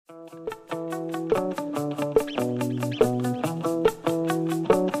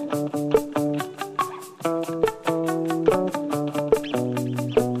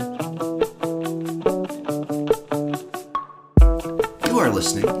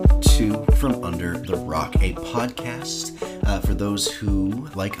Listening to From Under the Rock, a podcast for those who,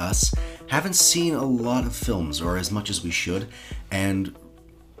 like us, haven't seen a lot of films or as much as we should, and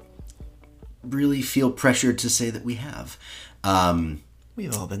really feel pressured to say that we have.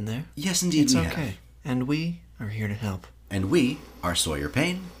 We've all been there. Yes, indeed, it's we okay. have. And we are here to help. And we are Sawyer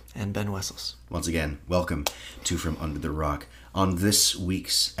Payne. And Ben Wessels. Once again, welcome to From Under the Rock. On this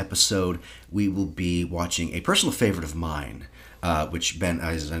week's episode, we will be watching a personal favorite of mine, which, Ben,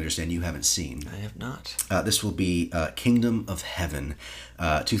 as I understand, you haven't seen. I have not. This will be Kingdom of Heaven,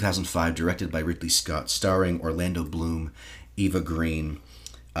 2005, directed by Ridley Scott, starring Orlando Bloom, Eva Green,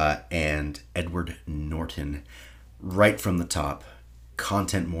 and Edward Norton. Right from the top,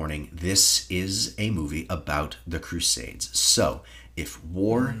 content warning, this is a movie about the Crusades. So, if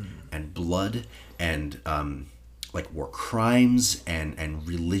war and blood and war crimes and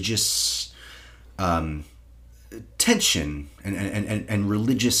religious tension and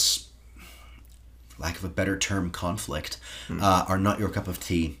religious, lack of a better term, conflict are not your cup of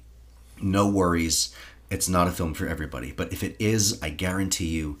tea, no worries. It's not a film for everybody. But if it is, I guarantee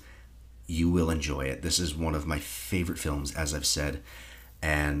you, you will enjoy it. This is one of my favorite films, as I've said.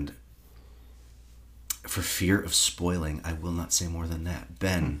 And for fear of spoiling, I will not say more than that.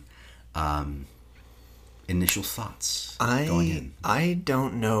 Ben, initial thoughts going in? I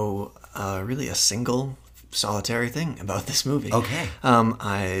don't know really a single solitary thing about this movie. Okay.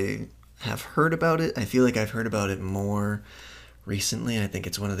 I have heard about it. I feel like I've heard about it more recently. I think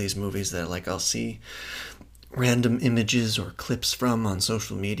it's one of these movies that I'll see random images or clips from on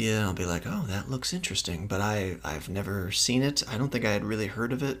social media. I'll be like, oh, that looks interesting. But I've never seen it. I don't think I had really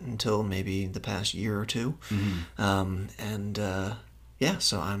heard of it until maybe the past year or two. Mm-hmm.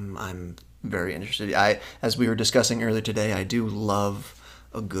 So I'm very interested. As we were discussing earlier today, I do love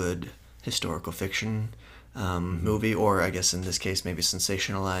a good historical fiction movie, or I guess in this case maybe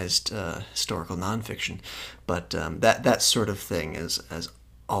sensationalized historical nonfiction. But that sort of thing as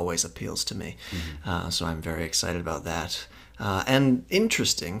always appeals to me. Mm-hmm. So I'm very excited about that. And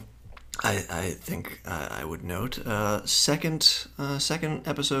interesting, I think I would note, second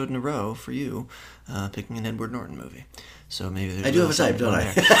episode in a row for you picking an Edward Norton movie. So maybe there's I do have a type, don't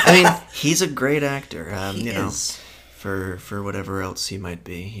I? I mean, he's a great actor. He is. For whatever else he might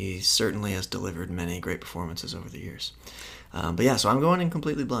be, he certainly has delivered many great performances over the years. So I'm going in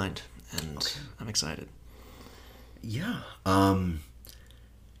completely blind, and okay. I'm excited. Yeah.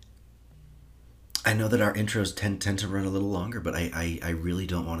 I know that our intros tend to run a little longer, but I really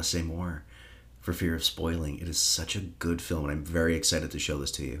don't want to say more for fear of spoiling. It is such a good film, and I'm very excited to show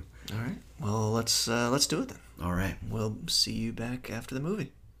this to you. All right. Well, let's do it then. All right. We'll see you back after the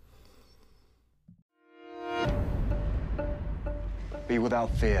movie. Be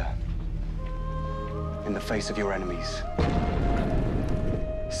without fear in the face of your enemies.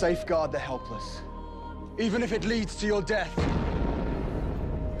 Safeguard the helpless, even if it leads to your death.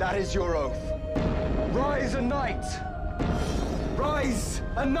 That is your oath. Rise a knight! Rise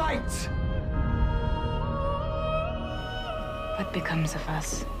a knight! What becomes of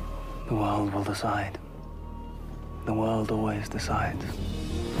us? The world will decide. The world always decides.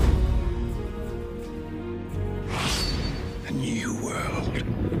 A new world.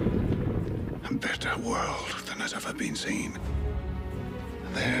 A better world than has ever been seen.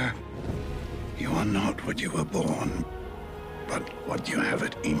 There, you are not what you were born, but what you have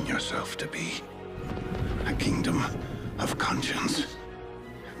it in yourself to be. A kingdom of conscience.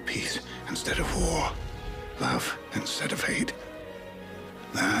 Peace instead of war. Love instead of hate.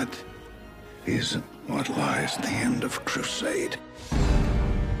 That is what lies at the end of Crusade.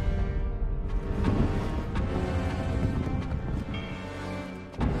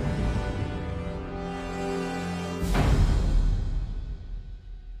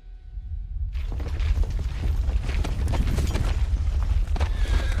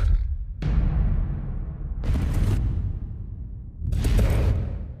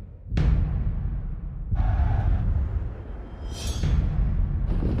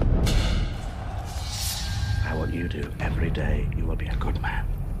 Every day you will be a good man.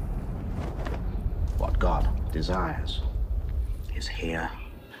 What God desires is here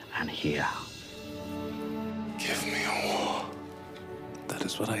and here. Give me a war. That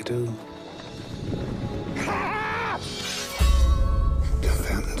is what I do.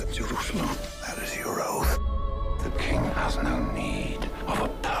 Defend Jerusalem. That is your oath. The king has no need of a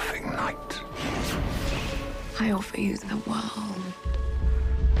perfect knight. I offer you the world.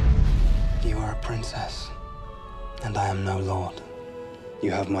 You are are a princess, and I am no lord.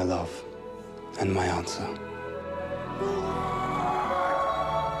 You have my love and my answer.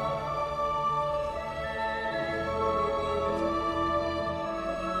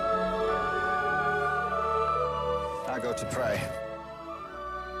 I go to pray.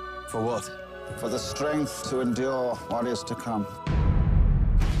 For what? For the strength to endure what is to come.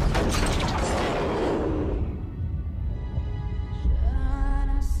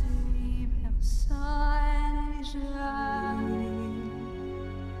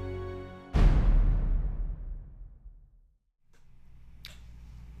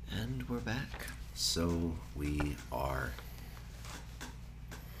 And we're back. So we are.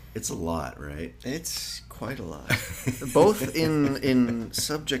 It's a lot, right? It's quite a lot. Both in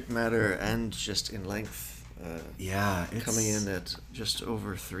subject matter and just in length. Yeah, it's Coming in at just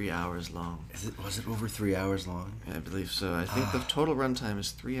over 3 hours long. Was it over 3 hours long? I believe so. I think the total runtime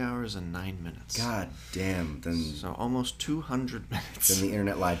is 3 hours and 9 minutes. God damn! Then So almost 200 minutes. the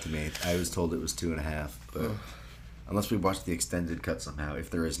internet lied to me. I was told it was 2.5, but unless we watched the extended cut somehow,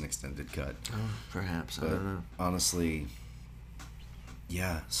 if there is an extended cut. Oh, perhaps. I But don't know. honestly,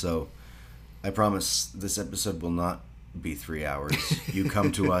 yeah. So I promise this episode will not be 3 hours. You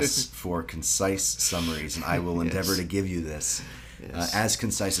come to us for concise summaries, and I will endeavor to give you this as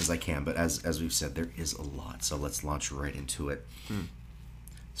concise as I can. But as we've said, there is a lot. So let's launch right into it.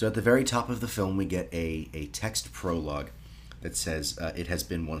 So at the very top of the film, we get a text prologue that says it has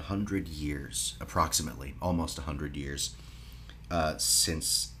been 100 years, approximately, almost 100 years,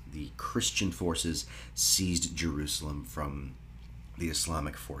 since the Christian forces seized Jerusalem from the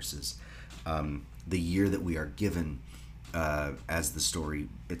Islamic forces. The year that we are given as the story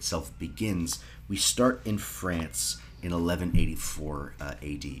itself begins, we start in France in 1184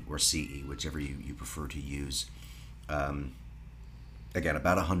 AD or CE, whichever you prefer to use. Again,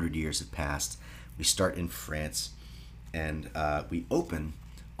 about 100 years have passed. We start in France, and we open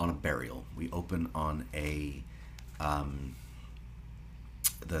on a burial. We open on a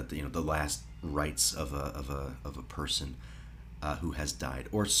the last rites of a person who has died,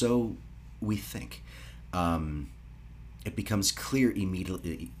 or so we think. It becomes clear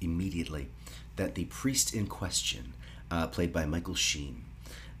immediately that the priest in question, played by Michael Sheen,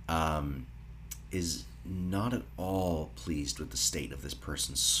 is not at all pleased with the state of this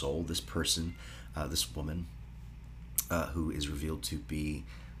person's soul. This person, this woman, who is revealed to be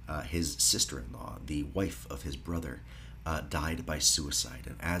his sister-in-law, the wife of his brother, died by suicide.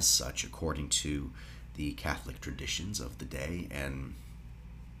 And as such, according to the Catholic traditions of the day and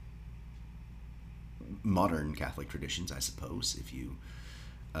modern Catholic traditions, I suppose, if you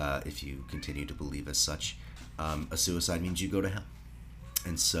continue to believe as such, a suicide means you go to hell.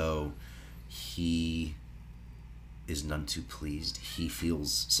 And so he is none too pleased. He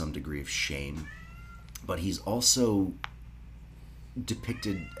feels some degree of shame, but he's also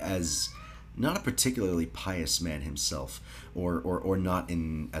depicted as not a particularly pious man himself, or not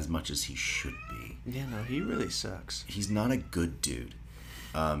in as much as he should be. Yeah, no, he really sucks. He's not a good dude.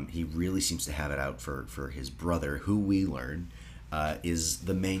 He really seems to have it out for his brother, who we learn is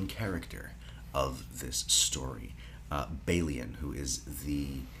the main character of this story. Balian, who is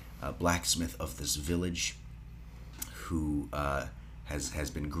the blacksmith of this village, who has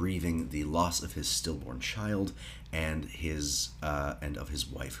been grieving the loss of his stillborn child and of his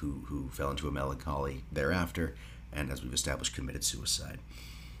wife, who fell into a melancholy thereafter, and as we've established, committed suicide.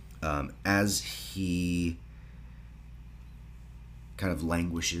 As he kind of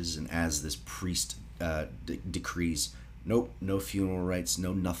languishes, and as this priest decrees, nope, no funeral rites,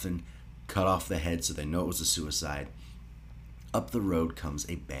 no nothing, cut off the head so they know it was a suicide, up the road comes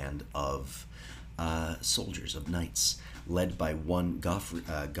a band of soldiers, of knights, led by one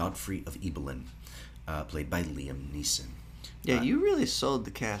Godfrey of Ibelin, played by Liam Neeson. Yeah, you really sold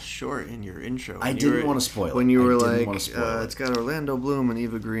the cast short in your intro. I didn't want to spoil it. When you were like, it's got Orlando Bloom and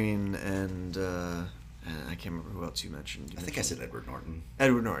Eva Green and I can't remember who else you mentioned. I think I said Edward Norton.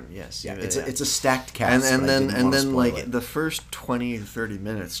 Edward Norton, yes. Yeah, it's a stacked cast. And then like the first 20, 30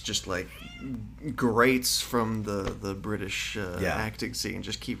 minutes just like greats from the British acting scene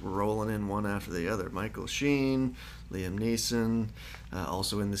just keep rolling in one after the other. Michael Sheen, Liam Neeson,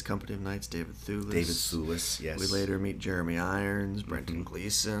 also in this company of knights, David Thewlis. Yes. We later meet Jeremy Irons, Brendan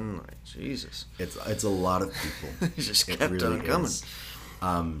Gleeson. Like, Jesus. It's a lot of people. He just kept on coming.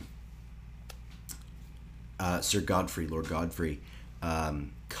 Sir Godfrey, Lord Godfrey,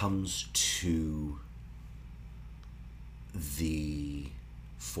 comes to the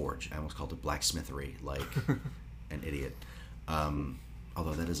forge. I almost called it blacksmithery, like an idiot.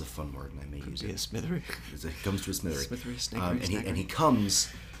 Although that is a fun word, and I may use it. A smithery. It comes to a smithery. Smithery, snakery, and he comes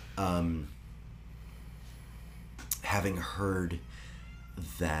having heard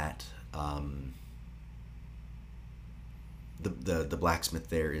that the blacksmith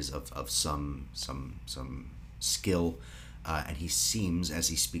there is of some skill, and he seems, as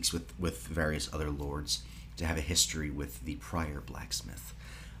he speaks with various other lords, to have a history with the prior blacksmith.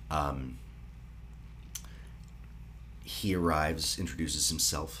 He arrives, introduces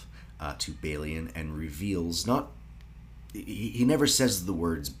himself to Balian, and reveals not. He never says the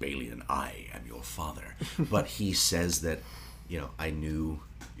words, "Balian, I am your father," but he says that, I knew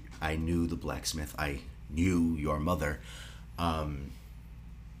the blacksmith. I knew your mother.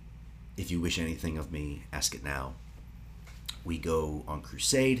 If you wish anything of me, ask it now. We go on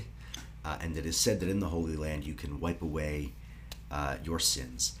crusade, and it is said that in the Holy Land you can wipe away your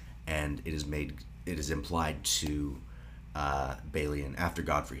sins, and it is implied to Balian after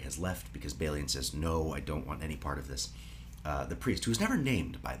Godfrey has left, because Balian says, "No, I don't want any part of this." The priest, who is never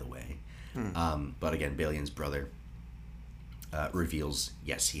named, by the way, but again, Balian's brother, reveals,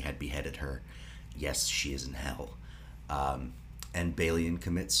 yes, he had beheaded her. Yes, she is in hell. And Balian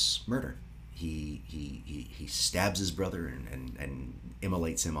commits murder. He stabs his brother and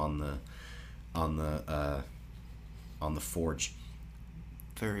immolates him on the forge.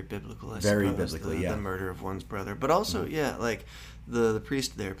 Very biblical, I Very suppose, biblically, the murder of one's brother. But also, like the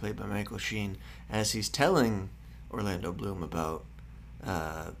priest there, played by Michael Sheen, as he's telling Orlando Bloom about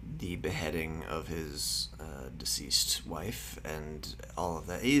the beheading of his deceased wife and all of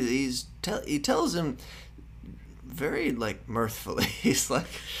that, he tells him very, mirthfully. He's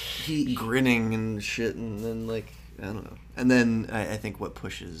he grinning and shit, and then, I don't know. And then I think what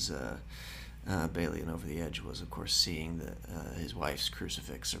pushes Balian over the edge was, of course, seeing his wife's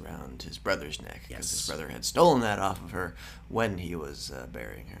crucifix around his brother's neck, because his brother had stolen that off of her when he was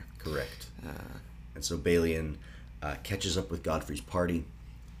burying her. Correct. And so Balian catches up with Godfrey's party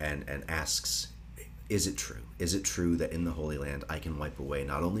and asks, is it true? Is it true that in the Holy Land I can wipe away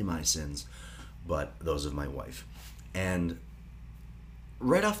not only my sins, but those of my wife? And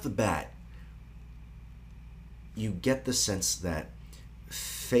right off the bat, you get the sense that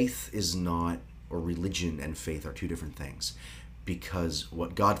faith is not, or religion and faith are two different things, because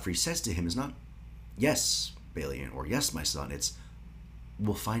what Godfrey says to him is not, "Yes, Balian," or "Yes, my son." It's,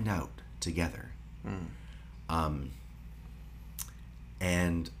 "We'll find out together."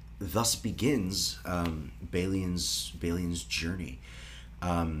 And thus begins Balian's journey.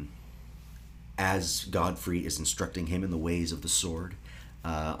 As Godfrey is instructing him in the ways of the sword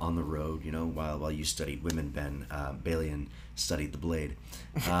on the road, while you studied women, Ben, Balian studied the blade.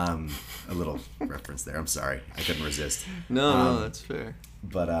 A little reference there. I'm sorry, I couldn't resist. No, that's fair.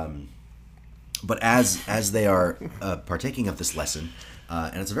 But as they are partaking of this lesson,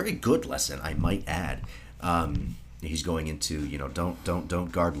 and it's a very good lesson, I might add. He's going into,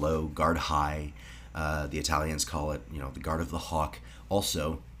 don't guard low, guard high. The Italians call it, the guard of the hawk.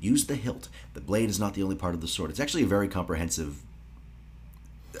 Also, use the hilt. The blade is not the only part of the sword. It's actually a very comprehensive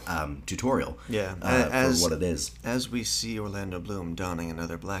tutorial for what it is. As we see Orlando Bloom donning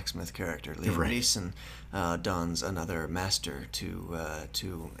another blacksmith character, Liam Neeson dons another master to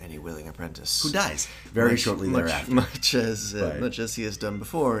any willing apprentice, who dies very shortly thereafter, much as he has done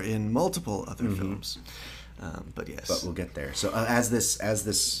before in multiple other films. But yes, but we'll get there. So as this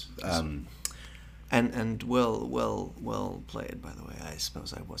and well played, by the way. I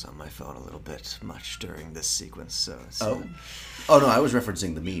suppose I was on my phone a little bit much during this sequence. So oh no, I was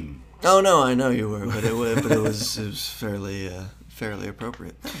referencing the meme. Oh no, I know you were, but it was fairly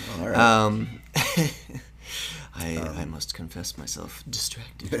appropriate. Oh, all right. I must confess myself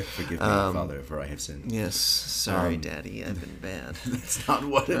distracted. Forgive me, Father, for I have sinned. Yes, sorry, Daddy, I've been bad. That's not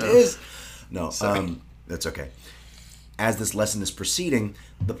what it is. No, that's okay. As this lesson is proceeding,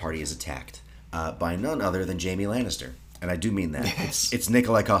 the party is attacked by none other than Jaime Lannister. And I do mean that. Yes. It's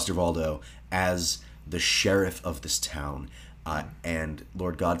Nikolai Coster-Waldau as the sheriff of this town and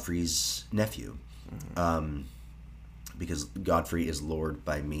Lord Godfrey's nephew. Because Godfrey is lord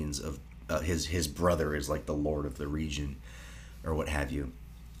by means of his brother is like the lord of the region or what have you.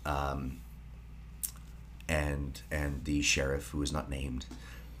 And the sheriff, who is not named,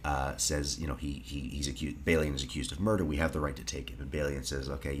 says, he's accused. Balian is accused of murder. We have the right to take him. And Balian says,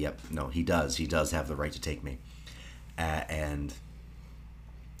 okay, yep, no, he does. He does have the right to take me. And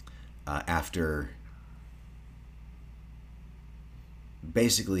after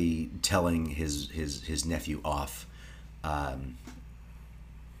basically telling his nephew off,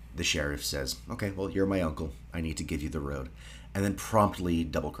 the sheriff says, okay, well, you're my uncle. I need to give you the road. And then promptly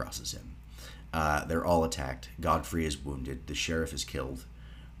double crosses him. They're all attacked. Godfrey is wounded. The sheriff is killed.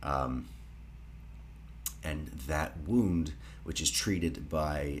 And that wound, which is treated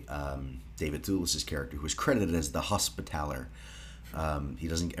by David Thewlis's character, who is credited as the Hospitaller. He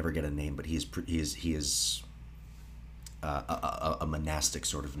doesn't ever get a name, but he is a monastic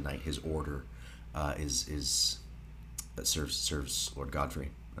sort of knight. His order serves Lord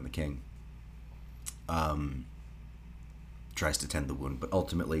Godfrey and the king. Tries to tend the wound, but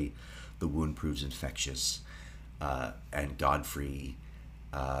ultimately the wound proves infectious, and Godfrey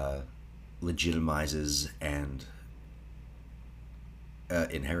legitimizes and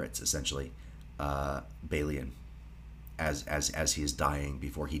inherits essentially Balian as he is dying.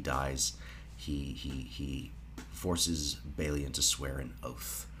 Before he dies, he forces Balian to swear an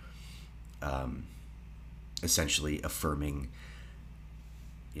oath, essentially affirming,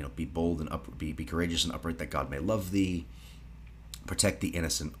 be bold and be courageous and upright, that God may love thee, protect the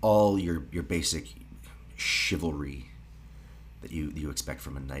innocent, all your basic chivalry that you expect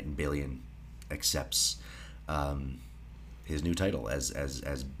from a knight. And Balian accepts his new title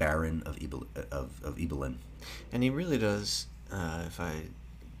as Baron of Ibelin. And he really does, I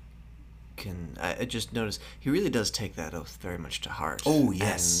just noticed, he really does take that oath very much to heart. Oh,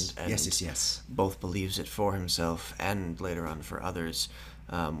 yes. And Yes. Both believes it for himself and later on for others,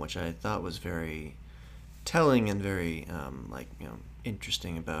 which I thought was very telling and very,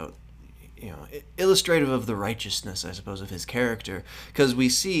 interesting about, illustrative of the righteousness, I suppose, of his character. Because we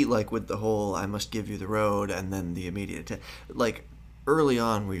see, with the whole, I must give you the road, and then the immediate, early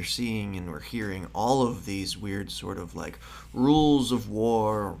on we're seeing and we're hearing all of these weird sort of rules of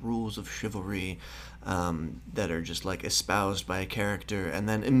war, rules of chivalry, that are just espoused by a character and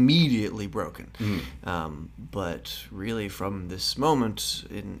then immediately broken. But really from this moment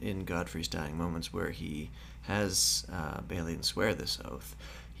in Godfrey's dying moments where he has Balian swear this oath,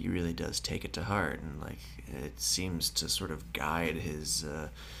 he really does take it to heart, and it seems to sort of guide his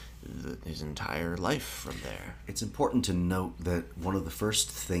entire life from there. It's important to note that one of the first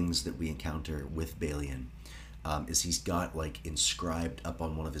things that we encounter with Balian is he's got inscribed up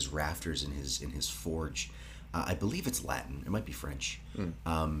on one of his rafters in his forge. I believe it's Latin. It might be French,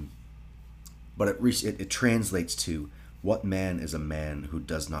 but it translates to, "What man is a man who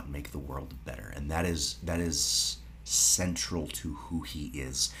does not make the world better?" And that is central to who he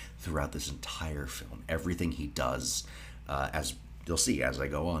is throughout this entire film. Everything he does, as you'll see as I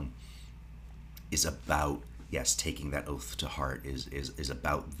go on, is about, yes, taking that oath to heart, is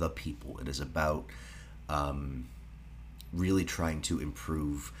about the people. It is about really trying to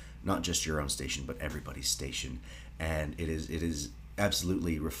improve not just your own station, but everybody's station. And it is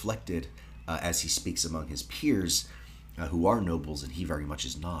absolutely reflected as he speaks among his peers, who are nobles, and he very much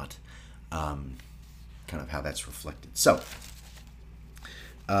is not. Kind of how that's reflected. So,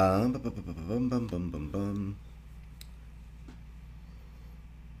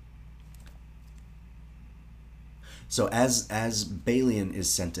 So as Balian is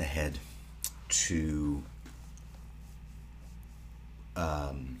sent ahead to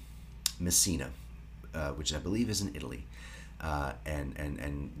Messina, which I believe is in Italy,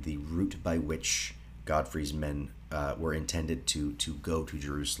 and the route by which Godfrey's men were intended to go to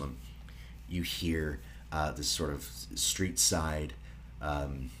Jerusalem, you hear this sort of street side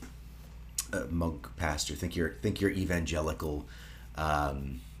monk pastor, think you're evangelical,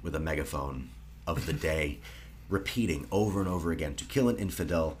 with a megaphone of the day, repeating over and over again, "To kill an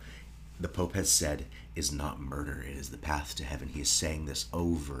infidel," the Pope has said, "is not murder, it is the path to heaven." He is saying this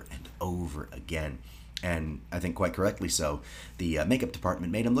over and over again, and I think quite correctly so. The makeup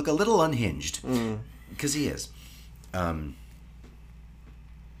department made him look a little unhinged, because he is.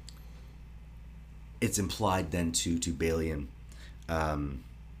 It's implied then to Balian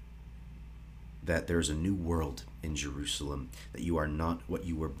that there's a new world in Jerusalem, that you are not what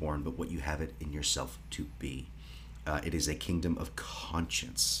you were born, but what you have it in yourself to be. It is a kingdom of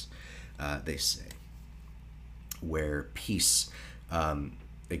conscience, they say, where peace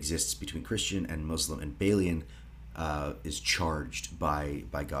exists between Christian and Muslim, and Balian is charged by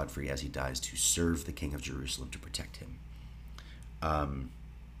Godfrey as he dies to serve the king of Jerusalem, to protect him.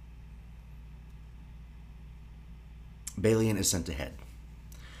 Balian is sent ahead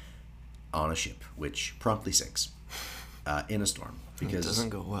on a ship, which promptly sinks in a storm. Because it doesn't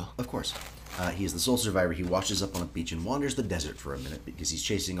go well. Of course. He is the sole survivor. He washes up on a beach and wanders the desert for a minute because he's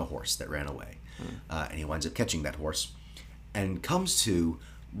chasing a horse that ran away. And he winds up catching that horse and comes to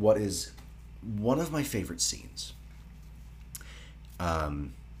what is one of my favorite scenes.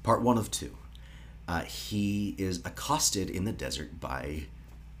 Part one of two. He is accosted in the desert by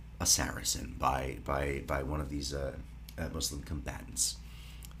a Saracen, by one of these Muslim combatants,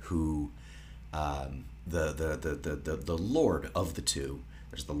 who the lord of the two,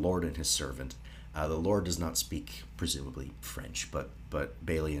 there's the lord and his servant, The Lord does not speak, presumably, French, but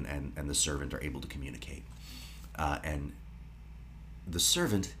Balian and the servant are able to communicate. And the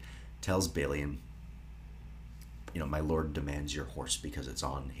servant tells Balian, my lord demands your horse because it's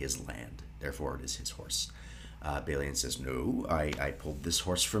on his land. Therefore, it is his horse. Balian says, no, I pulled this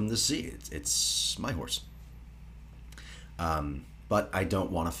horse from the sea. It's my horse. But I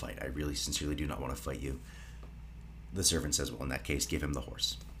don't want to fight. I really sincerely do not want to fight you. The servant says, well, in that case, give him the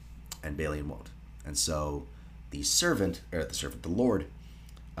horse. And Balian won't. And so the Lord,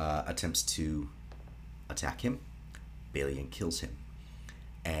 attempts to attack him. Balian kills him.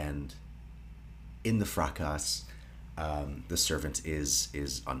 And in the fracas, the servant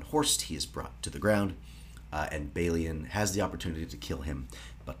is unhorsed. He is brought to the ground. And Balian has the opportunity to kill him,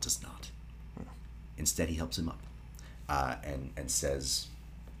 but does not. Instead, he helps him up. And says,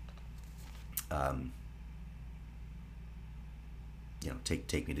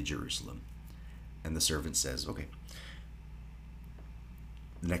 take me to Jerusalem. And the servant says, okay.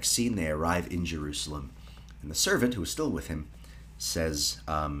 The next scene, they arrive in Jerusalem, and the servant, who is still with him, says,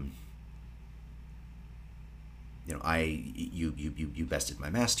 you bested my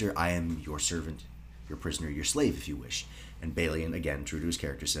master. I am your servant, your prisoner, your slave, if you wish. And Balian, again, true to his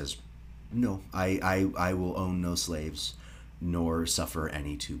character, says, no, I will own no slaves, nor suffer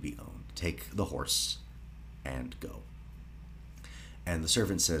any to be owned. Take the horse and go. And the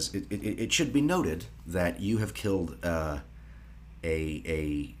servant says, it should be noted that you have killed a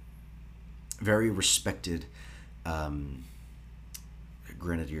very respected,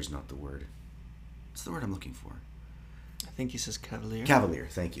 grenadier's not the word. What's the word I'm looking for? I think he says cavalier. Cavalier,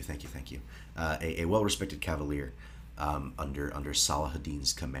 thank you. A well-respected cavalier under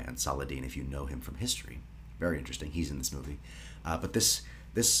Saladin's command. Saladin, if you know him from history, very interesting. He's in this movie. But this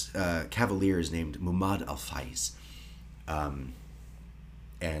cavalier is named Muhammad al-Faiz.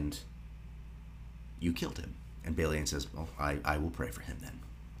 And you killed him. And Balian says, well, I will pray for him then.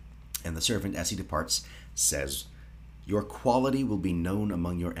 And the servant, as he departs, says, your quality will be known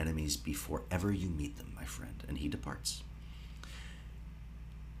among your enemies before ever you meet them, my friend. And he departs.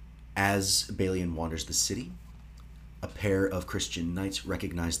 As Balian wanders the city, a pair of Christian knights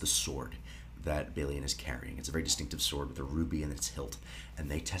recognize the sword that Balian is carrying. It's a very distinctive sword with a ruby in its hilt. And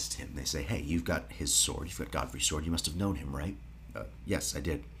they test him. They say, hey, you've got his sword. You've got Godfrey's sword. You must have known him, right? Yes, I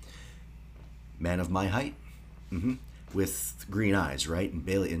did. Man of my height? Mm-hmm. With green eyes, right? And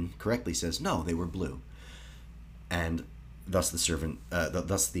Balian correctly says, no, they were blue. And thus the servant,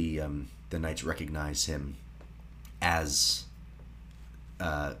 the knights recognize him as,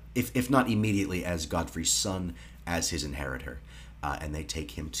 if not immediately, as Godfrey's son, as his inheritor. And they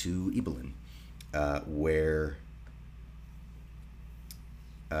take him to Ibelin, where...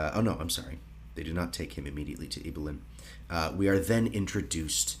 oh, no, I'm sorry. They do not take him immediately to Ibelin. We are then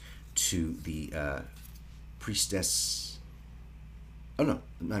introduced to the priestess... Oh, no,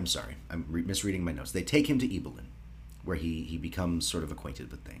 I'm sorry. I'm misreading my notes. They take him to Ibelin, where he becomes sort of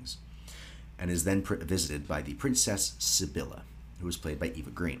acquainted with things, and is then visited by the Princess Sibylla, who is played by Eva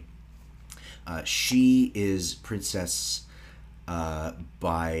Green. She is princess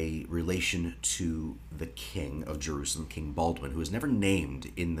by relation to the king of Jerusalem, King Baldwin, who is never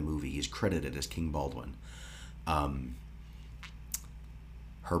named in the movie. He's credited as King Baldwin.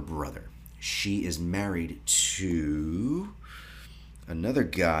 Her brother. She is married to another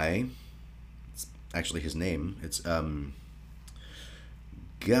guy. It's actually his name. It's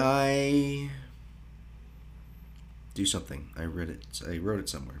Guy. Do something. I wrote it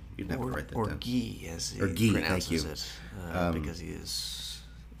somewhere. You'd have to write that down. Or Guy, as he Thank pronounces you. it, because he is,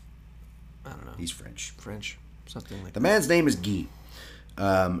 I don't know. He's French. Something like that. The man's name is Guy.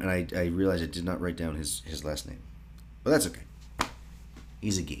 And I realized I did not write down his last name. But that's okay.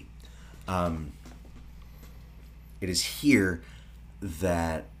 He's a Guy. It is here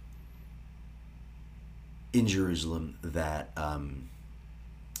that, in Jerusalem, that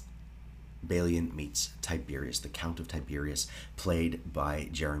Balian meets Tiberius, the Count of Tiberius, played by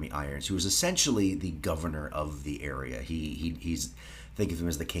Jeremy Irons, who is essentially the governor of the area. He's think of him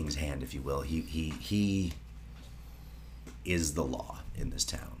as the king's hand, if you will. He is the law in this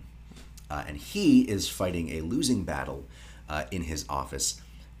town, and he is fighting a losing battle in his office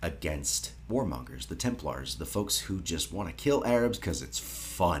against warmongers, the Templars, the folks who just want to kill Arabs because it's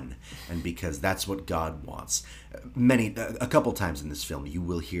fun and because that's what God wants. A couple times in this film, you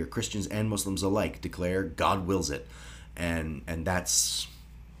will hear Christians and Muslims alike declare God wills it, and that's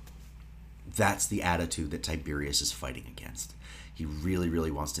the attitude that Tiberius is fighting against. He really, really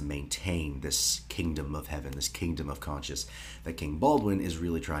wants to maintain this kingdom of heaven, this kingdom of conscience that King Baldwin is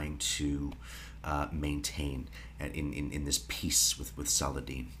really trying to maintain in this peace with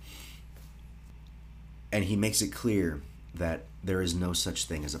Saladin. And he makes it clear that there is no such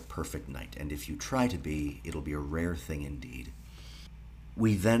thing as a perfect knight, and if you try to be, it'll be a rare thing indeed.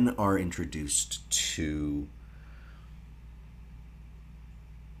 We then are introduced to...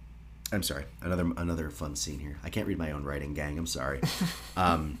 I'm sorry, another fun scene here. I can't read my own writing, gang. I'm sorry.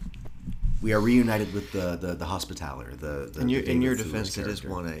 We are reunited with the Hospitaller. In your defense, it is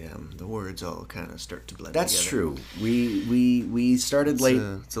 1 a.m. The words all kind of start to blend That's together. true. We started late.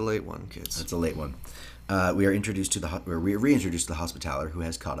 It's a late one, kids. It's a late one. We are introduced to we're reintroduced to the Hospitaller, who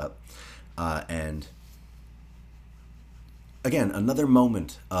has caught up, and again another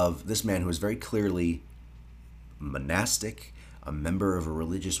moment of this man who is very clearly monastic, a member of a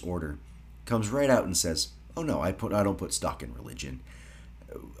religious order, comes right out and says, "Oh no, I don't put stock in religion.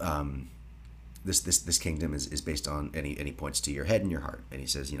 This kingdom is based on," and he points to your head and your heart, and he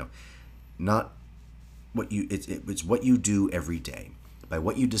says, not what you it's what you do every day. By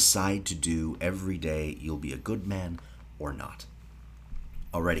what you decide to do every day, you'll be a good man or not.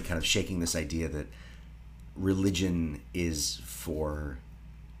 Already kind of shaking this idea that religion is for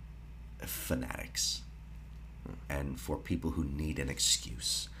fanatics and for people who need an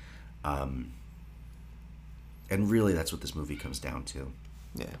excuse. And really, that's what this movie comes down to.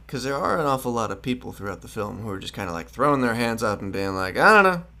 Yeah, because there are an awful lot of people throughout the film who are just kind of like throwing their hands up and being like, I don't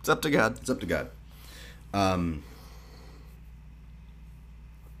know, it's up to God. It's up to God.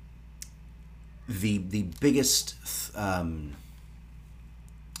 The biggest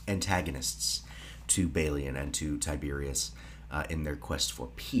antagonists to Balian and to Tiberius in their quest for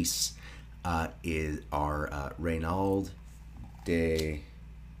peace are Reynald de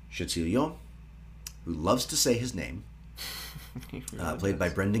Chatillon, who loves to say his name, played by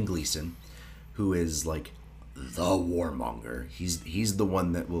Brendan Gleeson, who is like the warmonger. He's the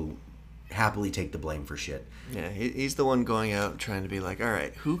one that will happily take the blame for shit. Yeah, he's the one going out trying to be like, all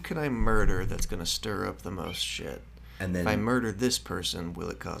right, who can I murder that's going to stir up the most shit? And then, if I murder this person, will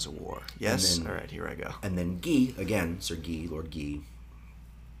it cause a war? Yes? All right, here I go. And then Guy, again, Sir Guy, Lord Guy,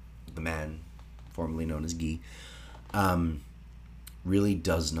 the man formerly known as Guy, really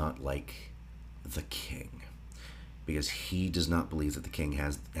does not like the king, because he does not believe that the king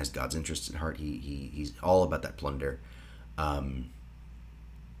has God's interests at heart. He's all about that plunder.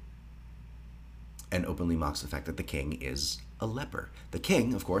 And openly mocks the fact that the king is a leper. The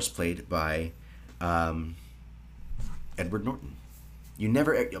king, of course, played by Edward Norton.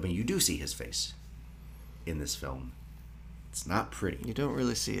 You do see his face in this film. It's not pretty. You don't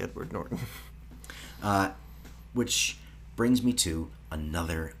really see Edward Norton. Which brings me to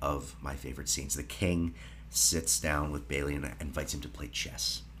another of my favorite scenes. The king sits down with Balian and invites him to play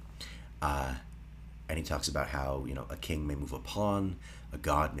chess. And he talks about how, a king may move a pawn, a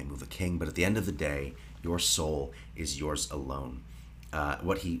god may move a king, but at the end of the day, your soul is yours alone.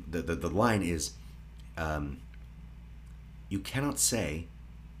 The line is, you cannot say,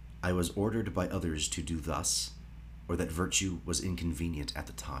 I was ordered by others to do thus, or that virtue was inconvenient at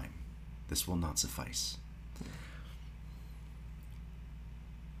the time. This will not suffice.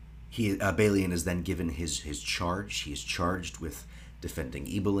 Balian is then given his charge. He is charged with defending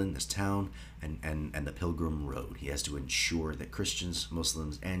Ibelin, this town, and the Pilgrim Road. He has to ensure that Christians,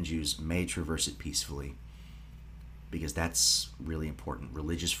 Muslims, and Jews may traverse it peacefully, because that's really important.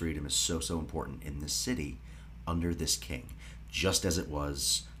 Religious freedom is so important in this city under this king, just as it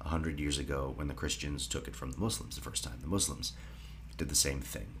was 100 years ago when the Christians took it from the Muslims the first time. The Muslims did the same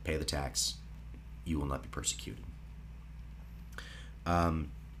thing. Pay the tax, you will not be persecuted.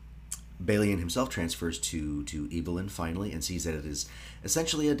 Balian himself transfers to Ibelin finally and sees that it is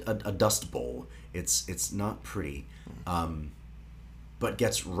essentially a dust bowl. It's not pretty, but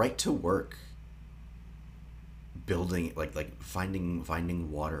gets right to work building, like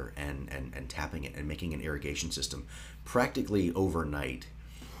finding water and tapping it and making an irrigation system. Practically overnight,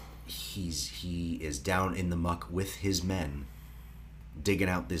 he is down in the muck with his men, digging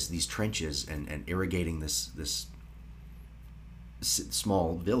out these trenches and irrigating this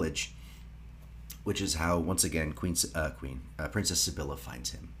small village. Which is how, once again, Princess Sibylla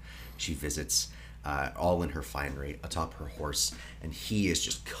finds him. She visits, all in her finery, atop her horse, and he is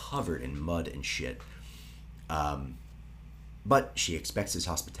just covered in mud and shit. But she expects his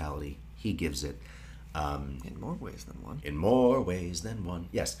hospitality. He gives it. In more ways than one. In more ways than one.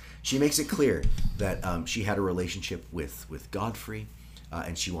 Yes. She makes it clear that she had a relationship with Godfrey,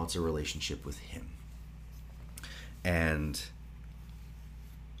 and she wants a relationship with him. And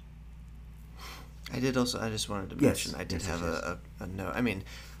I just wanted to mention, I did have a note. I mean,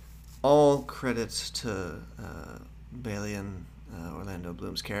 all credits to Balian, Orlando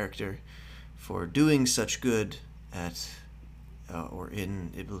Bloom's character, for doing such good at or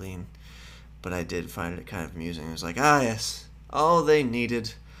in Ibelin. but I did find it kind of amusing. It was like, ah, yes, all they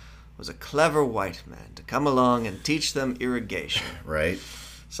needed was a clever white man to come along and teach them irrigation. Right?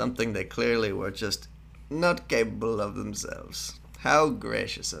 Something they clearly were just not capable of themselves. How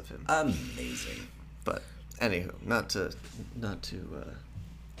gracious of him. Amazing. But anywho, not to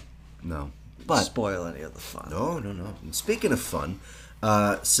No. But spoil any of the fun. No. And speaking of fun,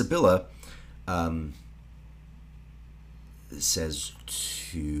 Sibylla says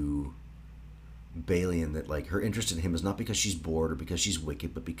to Balian that, like, her interest in him is not because she's bored or because she's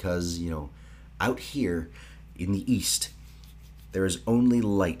wicked, but because, you know, out here in the East, there is only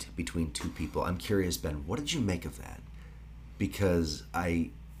light between two people. I'm curious, Ben, what did you make of that? Because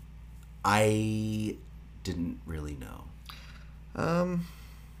I didn't really know. I'm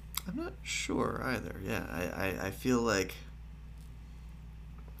not sure either. Yeah, I feel like,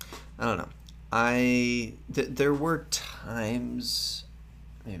 I don't know. There were times,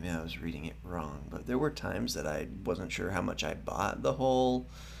 maybe I was reading it wrong, but there were times that I wasn't sure how much I bought the whole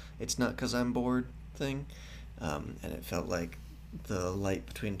 "it's not 'cause I'm bored" thing, and it felt like the light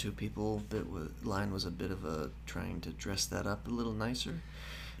between two people line was a bit of a trying to dress that up a little nicer.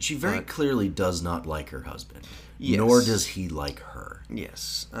 She very clearly does not like her husband, Yes. nor does he like her.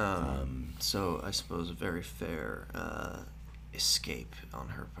 Yes. So I suppose a very fair escape on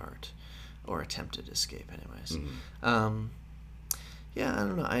her part, or attempted escape, anyways. Yeah, I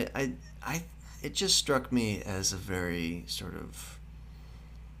don't know. I it just struck me as a very sort of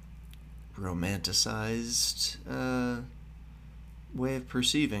romanticized way of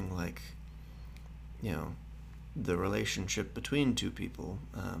perceiving, like, you know, the relationship between two people,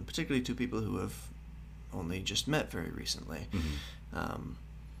 particularly two people who have only just met very recently.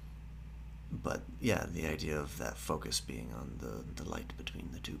 But yeah, the idea of that focus being on the light between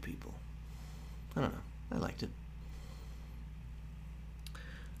the two people. I don't know. I liked it.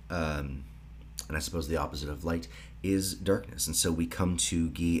 And I suppose the opposite of light is darkness. And so we come to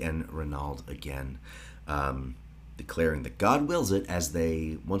Guy and Renaud again, declaring that God wills it as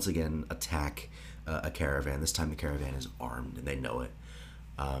they once again attack a caravan. This time the caravan is armed, and they know it.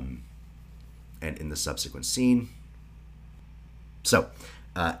 And in the subsequent scene, so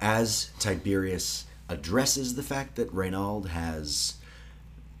as Tiberius addresses the fact that Renaud has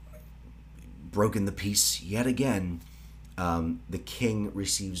broken the peace yet again, the king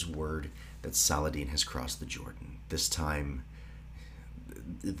receives word that Saladin has crossed the Jordan. This time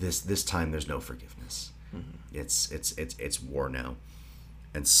there's no forgiveness. It's war now.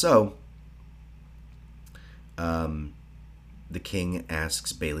 And so the king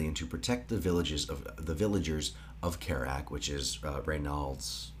asks Balian to protect the villagers of Kerak, which is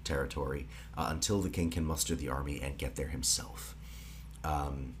Renaud's territory, until the king can muster the army and get there himself.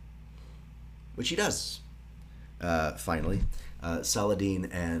 Which he does. Finally, Saladin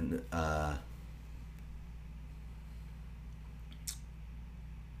and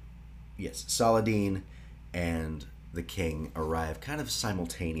Saladin and the king arrive kind of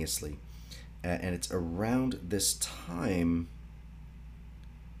simultaneously, and it's around this time.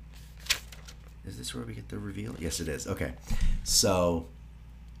 Is this where we get the reveal? Yes, it is. Okay, so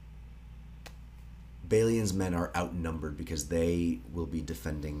Balian's men are outnumbered because they will be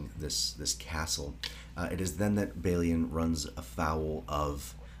defending this castle. It is then that Balian runs afoul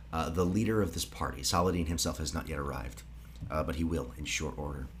of the leader of this party. Saladin himself has not yet arrived, but he will in short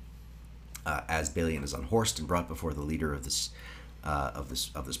order. As Balian is unhorsed and brought before the leader of this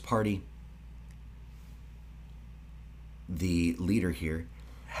party, the leader here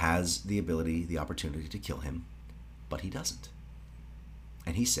has the opportunity to kill him, but he doesn't.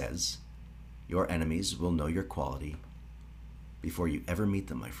 And he says, "Your enemies will know your quality before you ever meet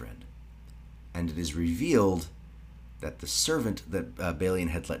them, my friend." And it is revealed that the servant that Balian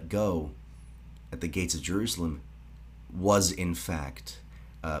had let go at the gates of Jerusalem was, in fact,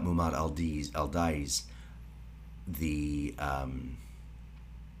 Muhammad al-Dais, the... I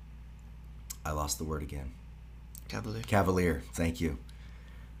lost the word again. Cavalier, thank you.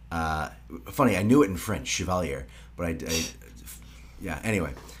 Funny, I knew it in French, chevalier, but I yeah,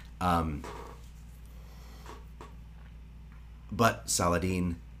 anyway. But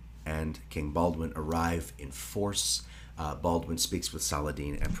Saladin and King Baldwin arrive in force. Baldwin speaks with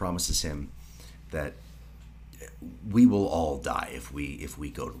Saladin and promises him that we will all die if we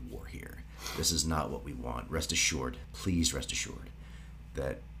go to war here. This is not what we want. Rest assured, please rest assured,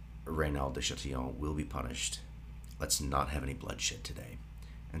 that Renaud de Chatillon will be punished. Let's not have any bloodshed today.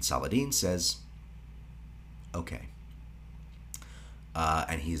 And Saladin says, okay.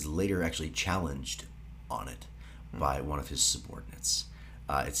 And he's later actually challenged on it by one of his subordinates.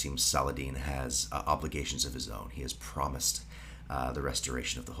 It seems Saladin has obligations of his own. He has promised the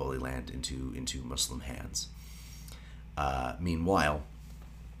restoration of the Holy Land into Muslim hands. Meanwhile,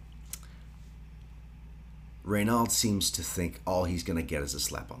 Reynald seems to think all he's going to get is a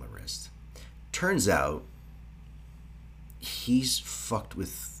slap on the wrist. Turns out, he's fucked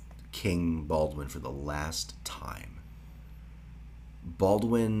with King Baldwin for the last time.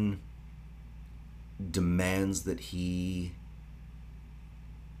 Baldwin demands that he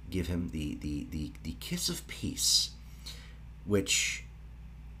give him the kiss of peace, which,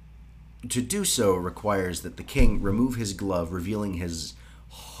 to do so, requires that the king remove his glove, revealing his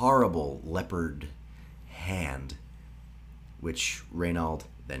horrible leopard hand, which Reynald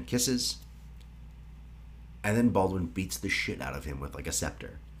then kisses, and then Baldwin beats the shit out of him with like a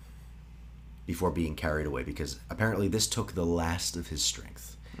scepter before being carried away, because apparently this took the last of his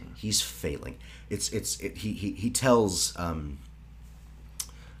strength. He's failing. He tells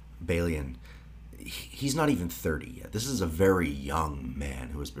Balian he's not even 30 yet. This is a very young man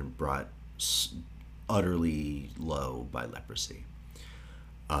who has been brought utterly low by leprosy.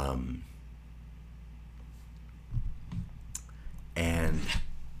 And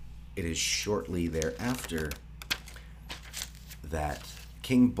it is shortly thereafter that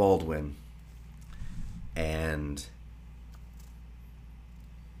King Baldwin and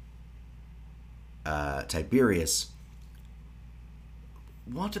Tiberius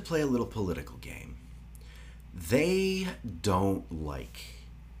want to play a little political game. They don't like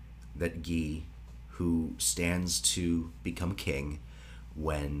that Guy, who stands to become king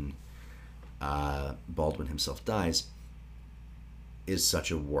when Baldwin himself dies, is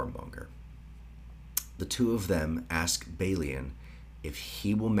such a warmonger. The two of them ask Balian if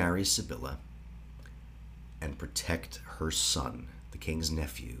he will marry Sibylla and protect her son, the king's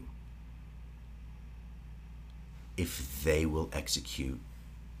nephew, if they will execute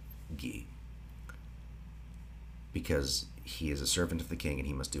Guy. Because he is a servant of the king and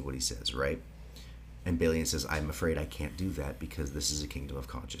he must do what he says, right? And Balian says, I'm afraid I can't do that because this is a kingdom of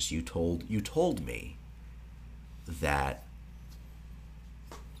conscience. You told me that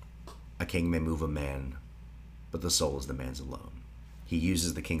a king may move a man, but the soul is the man's alone. He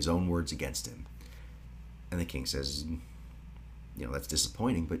uses the king's own words against him. And the king says, that's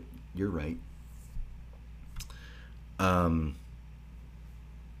disappointing, but you're right.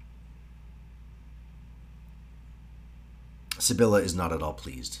 Sibylla is not at all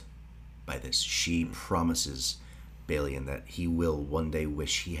pleased by this. She promises Balian that he will one day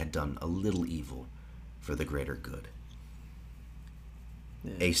wish he had done a little evil for the greater good.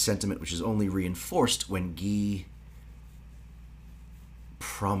 Yeah. A sentiment which is only reinforced when Guy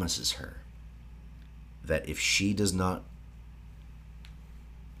promises her that if she does not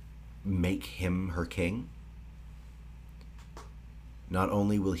make him her king, not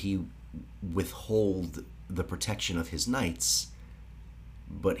only will he withhold the protection of his knights,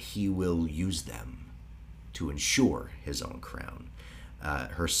 but he will use them to ensure his own crown.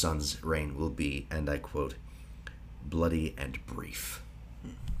 Her son's reign will be, and I quote, bloody and brief.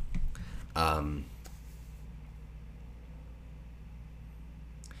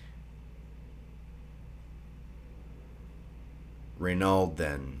 Reynald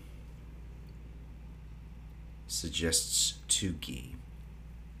then suggests to Guy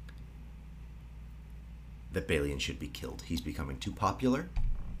that Balian should be killed. He's becoming too popular,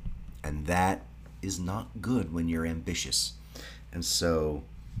 and that is not good when you're ambitious. And so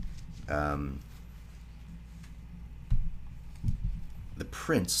the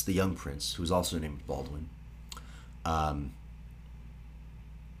prince, the young prince, who's also named Baldwin,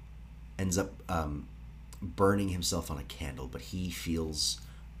 ends up burning himself on a candle, but he feels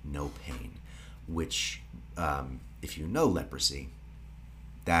no pain, which, if you know leprosy,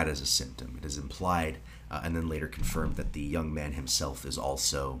 that is a symptom. It is implied and then later confirmed that the young man himself is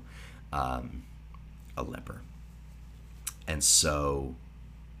also a leper. And so...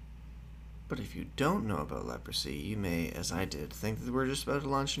 But if you don't know about leprosy, you may, as I did, think that we're just about to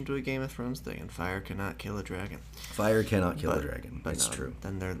launch into a Game of Thrones thing, and fire cannot kill a dragon. Fire cannot kill a dragon. It's true.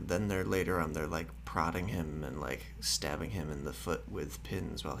 Then they're later on, they're like prodding him and like stabbing him in the foot with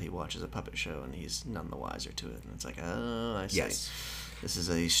pins while he watches a puppet show, and he's none the wiser to it. And it's like, oh, I see. Yes. This is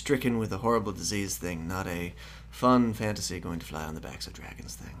a stricken with a horrible disease thing, not a fun fantasy going to fly on the backs of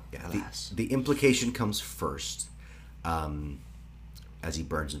dragons thing. Yeah, alas. The implication comes first, as he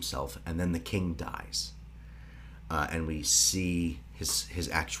burns himself, and then the king dies. And we see his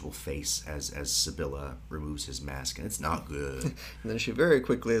actual face as Sibylla removes his mask, and it's not good. And then she very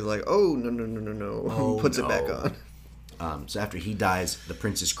quickly is like, oh, no, Oh, puts no. it back on. So after he dies, the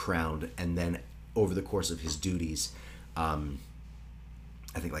prince is crowned, and then over the course of his duties,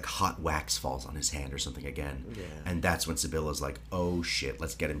 I think like hot wax falls on his hand or something again. Yeah. And that's when Sibylla's like, oh shit,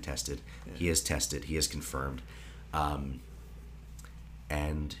 let's get him tested. Yeah. He is tested. He is confirmed.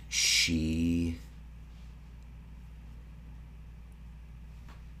 And she...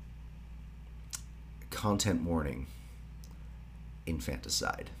 Content warning.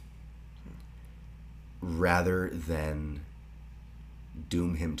 Infanticide. Rather than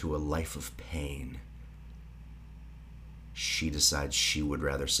doom him to a life of pain, she decides she would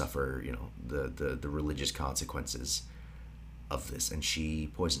rather suffer, the religious consequences of this, and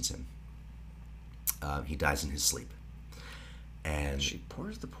she poisons him. He dies in his sleep. And she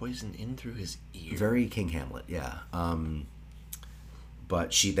pours the poison in through his ear. Very King Hamlet, yeah.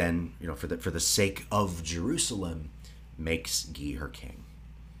 But she then, for the sake of Jerusalem, makes Guy her king.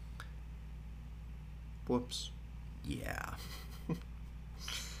 Whoops. Yeah.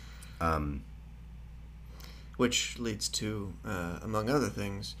 Which leads to, among other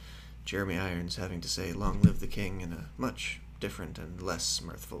things, Jeremy Irons having to say, "Long live the king," in a much different and less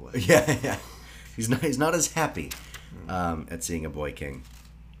mirthful way. Yeah. He's not as happy at seeing a boy king.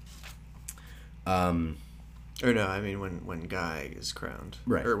 Or no, I mean when Guy is crowned.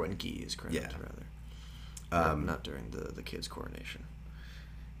 Right. Or when Guy is crowned, Yeah. rather. Not during the kid's coronation.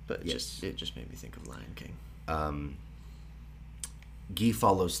 But Yes. it just made me think of Lion King. Guy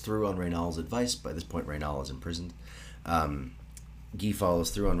follows through on Reynald's advice. By this point, Reynald is imprisoned. Guy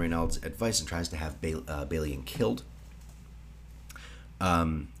follows through on Reynald's advice and tries to have Balian killed.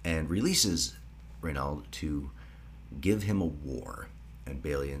 And releases Reynald to give him a war. And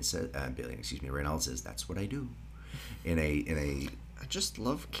Reynald says, "That's what I do," in a I just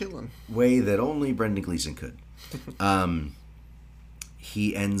love killing. way that only Brendan Gleeson could.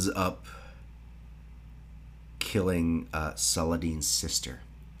 He ends up killing Saladin's sister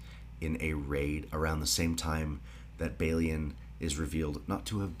in a raid around the same time that Balian is revealed not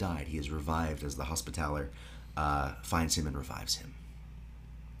to have died. He is revived as the Hospitaller finds him and revives him.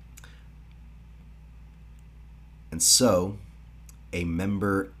 And so,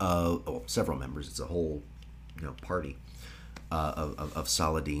 several members, it's a whole party of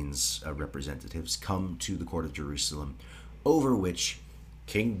Saladin's representatives come to the court of Jerusalem, over which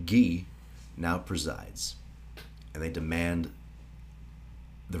King Guy now presides. And they demand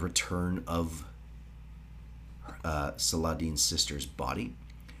the return of Saladin's sister's body.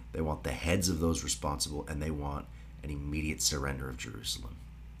 They want the heads of those responsible, and they want an immediate surrender of Jerusalem.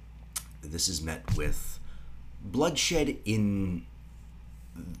 This is met with bloodshed in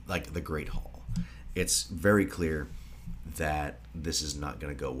the Great Hall. It's very clear that this is not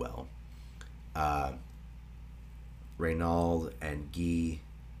going to go well. Reynald and Guy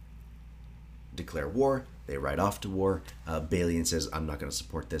declare war. They ride off to war. Balian says, "I'm not going to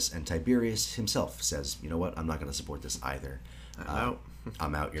support this." And Tiberius himself says, "You know what? I'm not going to support this either. I'm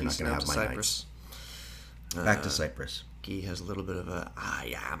out. You're not going to have my Cyprus. knights." Back to Cyprus. Guy has a little bit of a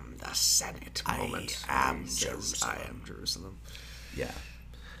 "I am the Senate" moment. I am He says, Jerusalem. "I am Jerusalem." Yeah.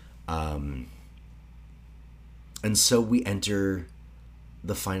 And so we enter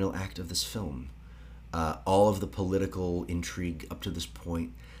the final act of this film. All of the political intrigue up to this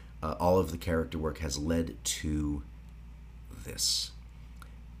point, all of the character work has led to this.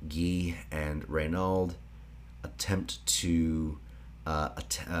 Guy and Reynald attempt to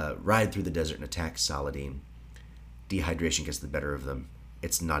ride through the desert and attack Saladin. Dehydration gets the better of them.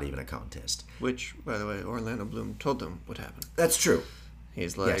 It's not even a contest. Which, by the way, Orlando Bloom told them would happen. That's true.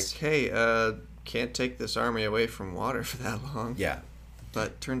 He's like, Yes. "Hey, can't take this army away from water for that long." Yeah.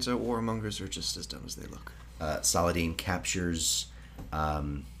 But turns out warmongers are just as dumb as they look. Saladin captures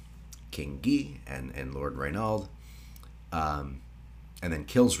King Guy and Lord Reynald, and then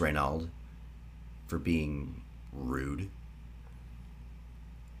kills Reynald for being rude,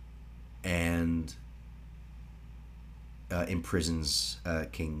 and imprisons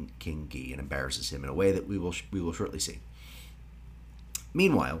King Guy and embarrasses him in a way that we will shortly see.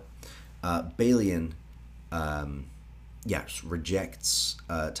 Meanwhile, Balian rejects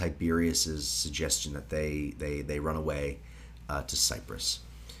Tiberius's suggestion that they run away to Cyprus.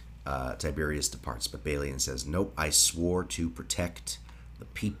 Tiberius departs, but Balian says, "Nope, I swore to protect the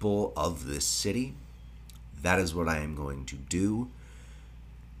people of this city. That is what I am going to do.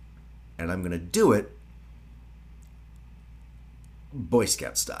 And I'm going to do it Boy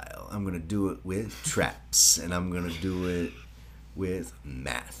Scout style. I'm going to do it with traps, and I'm going to do it with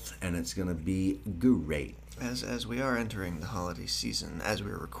math, and it's going to be great." As we are entering the holiday season, as we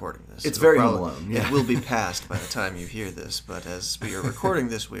are recording this, It's it'll very Home Alone, yeah. It will be past by the time you hear this, but as we are recording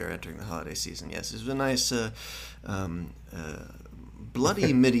this, we are entering the holiday season. Yes, it's a nice,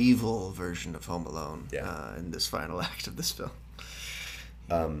 bloody medieval version of Home Alone in this final act of this film.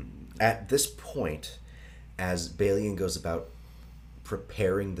 At this point, as Balian goes about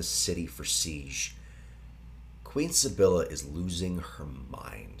preparing the city for siege, Queen Sibylla is losing her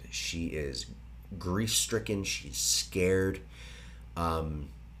mind. She is grief-stricken. She's scared. And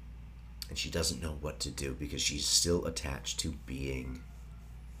she doesn't know what to do because she's still attached to being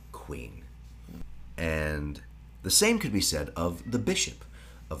queen. And the same could be said of the bishop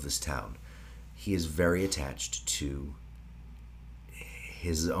of this town. He is very attached to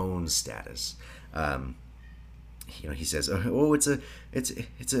his own status. He says, "Oh, it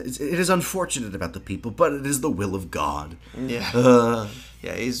is unfortunate about the people, but it is the will of God."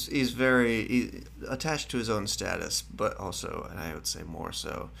 Yeah, he's very attached to his own status, but also, and I would say more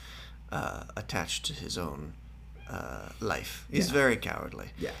so, attached to his own life. He's very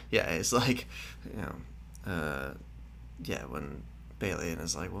cowardly. Yeah. It's like, when Balian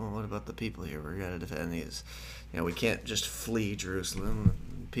is like, "Well, what about the people here? We're gonna defend these. We can't just flee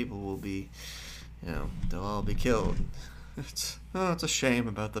Jerusalem. People will be." They'll all be killed. It's a shame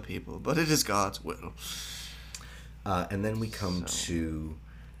about the people, but it is God's will. And then we come to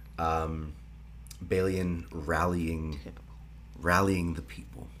Balian rallying the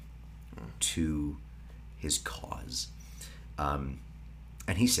people to his cause. And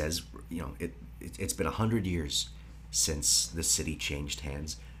he says, it's been 100 years since the city changed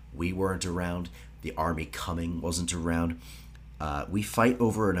hands. We weren't around. The army coming wasn't around. We fight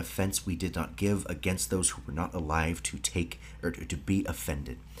over an offense we did not give against those who were not alive to take or to be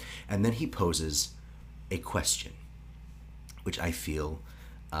offended. And then he poses a question, which I feel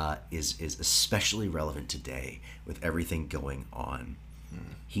is especially relevant today with everything going on.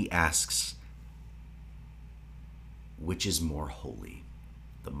 He asks, which is more holy,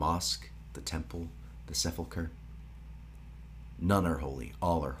 the mosque, the temple, the sepulchre? None are holy,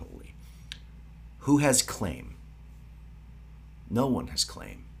 all are holy. Who has claim? No one has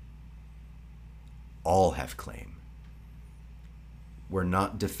claim. All have claim. We're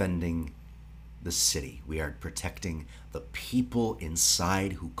not defending the city. We are protecting the people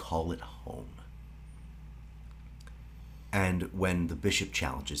inside who call it home. And when the bishop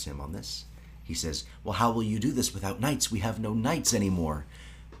challenges him on this, he says, "Well, how will you do this without knights? We have no knights anymore."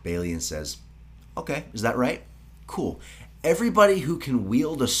 Balian says, "Okay, is that right? Cool. Everybody who can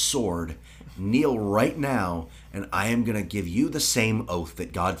wield a sword, kneel right now, and I am going to give you the same oath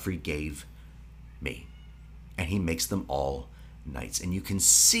that Godfrey gave me." And he makes them all knights. And you can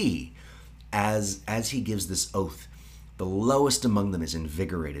see, as he gives this oath, the lowest among them is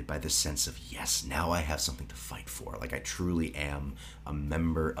invigorated by this sense of, yes, now I have something to fight for. Like I truly am a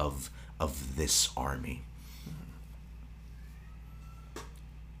member of this army.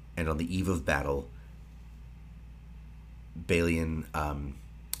 And on the eve of battle, Balian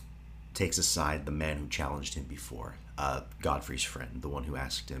takes aside the man who challenged him before, Godfrey's friend, the one who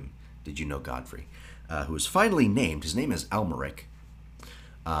asked him, "Did you know Godfrey?" Who is finally named, his name is Almeric,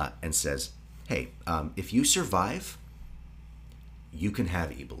 and says, "Hey, if you survive, you can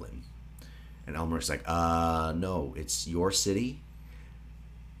have Ibelin." And Almeric's like, "No, it's your city."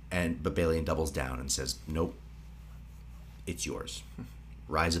 But Balian doubles down and says, "Nope, it's yours.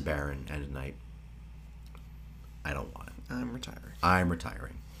 Rise a baron and a knight. I don't want it. I'm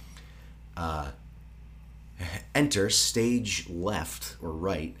retiring." Enter, stage left or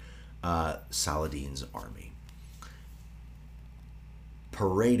right, Saladin's army.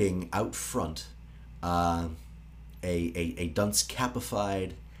 Parading out front, a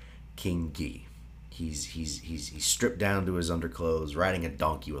dunce-capified King Guy. He's stripped down to his underclothes, riding a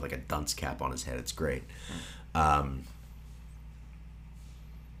donkey with like a dunce cap on his head. It's great.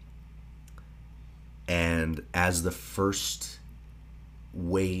 And as the first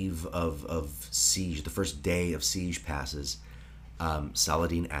wave of siege, the first day of siege passes,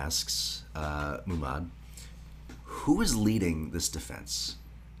 Saladin asks Muhammad, "Who is leading this defense?"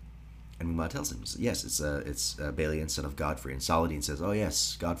 And Muhammad tells him, "Yes, it's Balian, son of Godfrey." And Saladin says, "Oh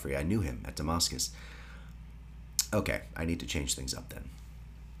yes, Godfrey, I knew him at Damascus." Okay, I need to change things up then.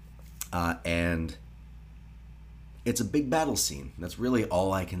 And it's a big battle scene. That's really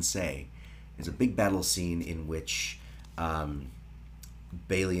all I can say. It's a big battle scene in which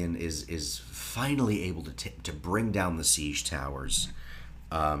Balian is finally able to bring down the siege towers.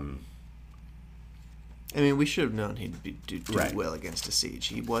 We should have known he'd do right. Well against a siege.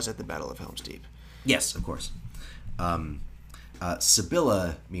 He was at the Battle of Helm's Deep. Yes, of course.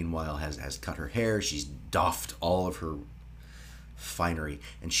 Sibylla, meanwhile, has cut her hair. She's doffed all of her finery,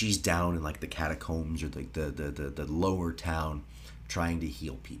 and she's down in like the catacombs or the lower town, trying to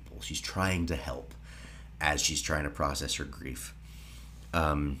heal people. She's trying to help as she's trying to process her grief.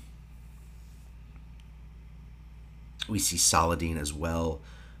 We see Saladin as well,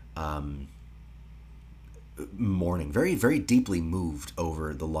 mourning, very, very deeply moved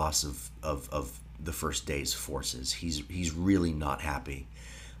over the loss of the first day's forces. He's really not happy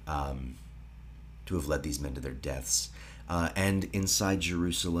to have led these men to their deaths. And inside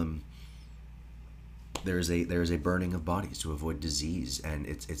Jerusalem, there is a burning of bodies to avoid disease, and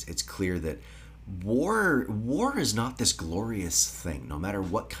it's clear that war is not this glorious thing. No matter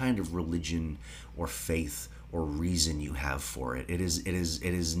what kind of religion or faith or reason you have for it, it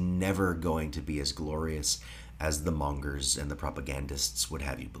is never going to be as glorious as the mongers and the propagandists would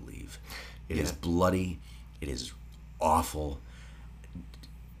have you believe. It is bloody, it is awful,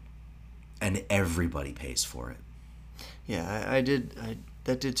 and everybody pays for it. Yeah,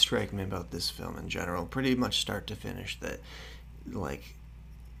 that did strike me about this film in general, pretty much start to finish, that, like,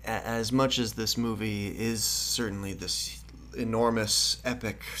 as much as this movie is certainly this enormous,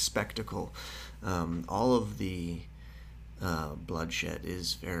 epic spectacle, all of the bloodshed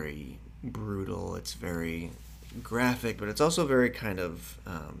is very brutal, it's very graphic, but it's also very kind of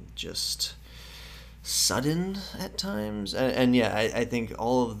just sudden at times. And yeah, I think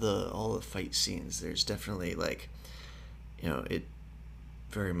all the fight scenes, there's definitely, like, it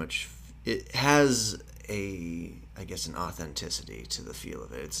very much, it has a, I guess, an authenticity to the feel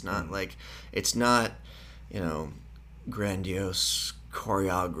of it. It's not like, it's not, grandiose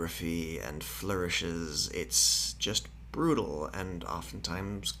choreography and flourishes. It's just brutal and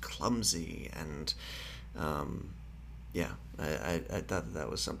oftentimes clumsy. And I thought that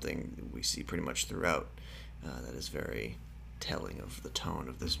was something we see pretty much throughout that is very telling of the tone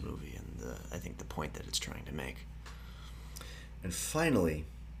of this movie and I think the point that it's trying to make. And finally,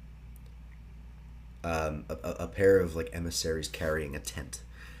 a pair of, like, emissaries carrying a tent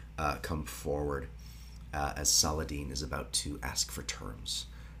come forward as Saladin is about to ask for terms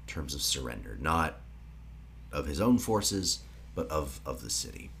of surrender, not of his own forces, but of the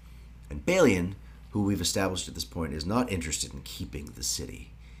city. And Balian, who we've established at this point, is not interested in keeping the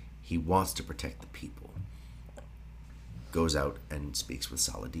city. He wants to protect the people. Goes out and speaks with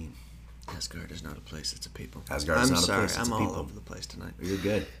Saladin. Asgard is not a place, it's a people. Asgard is not a place, it's a people. I'm all over the place tonight. You're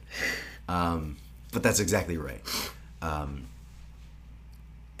good. But that's exactly right.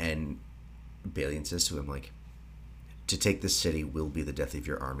 And Balian says to him, like, to take this city will be the death of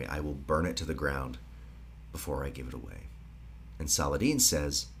your army. I will burn it to the ground before I give it away. And Saladin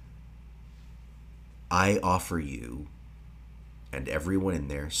says, I offer you, and everyone in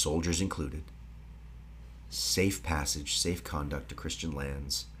there, soldiers included, safe passage, safe conduct to Christian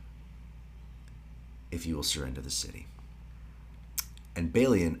lands, if you will surrender the city. And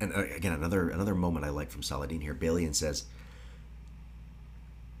Balian, and again, another moment I like from Saladin here, Balian says,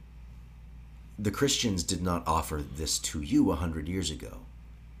 the Christians did not offer this to you 100 years ago.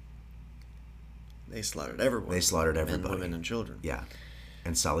 They slaughtered everyone. They slaughtered everybody. Men, women, and children. Yeah.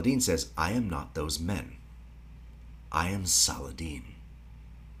 And Saladin says, I am not those men. I am Saladin.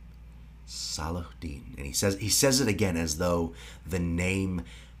 Saladin. And he says it again as though the name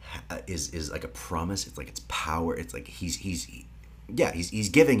is like a promise. It's like it's power. It's like he's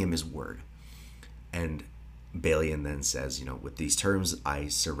giving him his word. And Balian then says, with these terms, I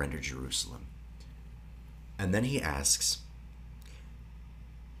surrender Jerusalem. And then he asks,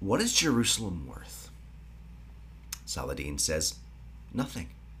 what is Jerusalem worth? Saladin says, nothing.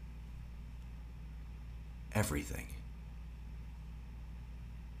 Everything.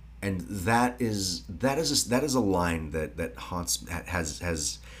 And that is a line that haunts,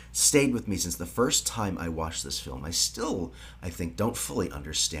 has stayed with me since the first time I watched this film. I still, I think, don't fully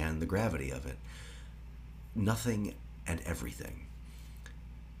understand the gravity of it. Nothing and everything.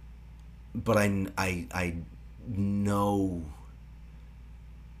 But I know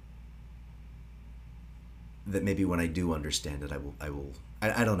that maybe when I do understand it, I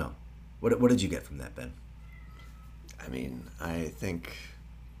don't know. What did you get from that, Ben? I mean, I think,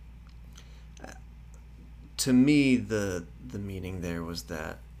 to me, the meaning there was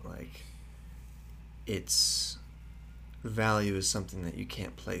that, like, its value is something that you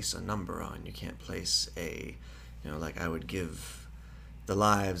can't place a number on. You can't place like, I would give the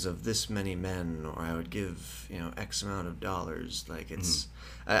lives of this many men, or I would give, X amount of dollars. Like, it's,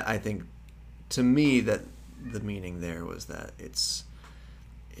 I think, to me, that the meaning there was that its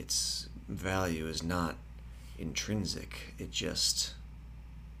value is not intrinsic. It just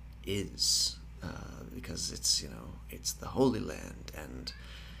is, because it's, it's the Holy Land, and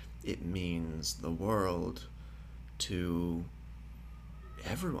it means the world to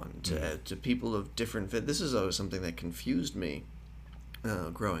everyone, to people of different faith. This is always something that confused me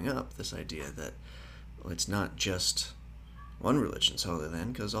growing up, this idea that, well, it's not just one religion's Holy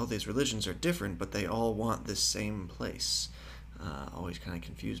Land, because all these religions are different, but they all want this same place. Always kind of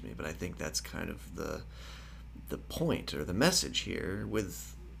confused me, but I think that's kind of the point or the message here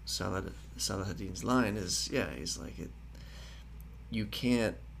with Saladin's line is, he's like, you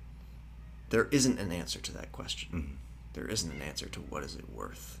can't, there isn't an answer to that question. Mm-hmm. There isn't an answer to what is it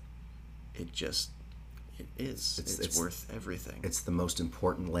worth. It is. It's worth everything. It's the most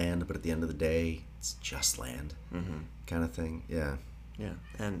important land, but at the end of the day, it's just land, kind of thing. Yeah. Yeah,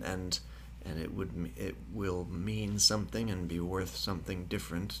 and it will mean something and be worth something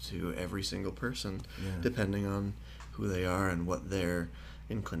different to every single person, depending on who they are and what their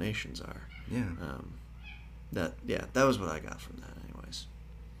inclinations are. Yeah. That was what I got from that, anyways.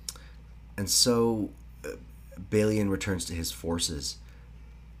 And so, Balian returns to his forces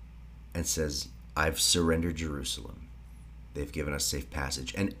and says, "I've surrendered Jerusalem. They've given us safe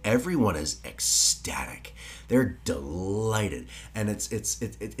passage," and everyone is ecstatic. They're delighted, and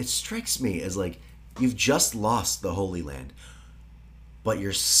it strikes me as like you've just lost the Holy Land, but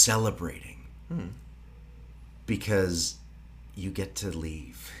you're celebrating because you get to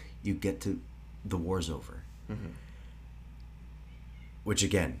leave. You get to, the war's over. Which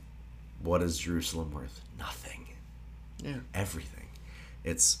again, what is Jerusalem worth? Nothing. Yeah. Everything.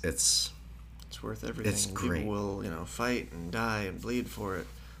 It's worth everything. It's and great. People will, fight and die and bleed for it.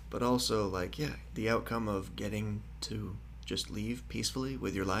 But also, the outcome of getting to just leave peacefully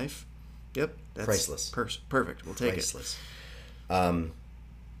with your life. Yep. That's priceless. Perfect. We'll take priceless. And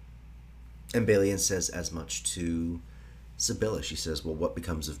Balian says as much to Sibylla. She says, "Well, what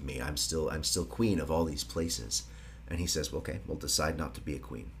becomes of me? I'm still queen of all these places." And he says, "Well, okay, well, decide not to be a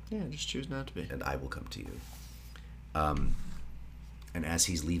queen. Yeah, just choose not to be. And I will come to you." And as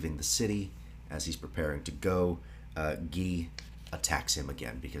he's leaving the city, as he's preparing to go, Guy attacks him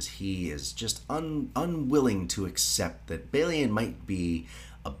again because he is just unwilling to accept that Balian might be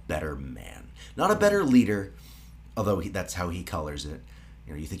a better man. Not a better leader, although that's how he colors it.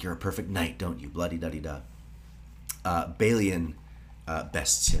 You think you're a perfect knight, don't you? Bloody-da-di-da. Balian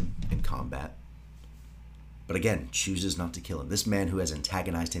bests him in combat, but again, chooses not to kill him. This man who has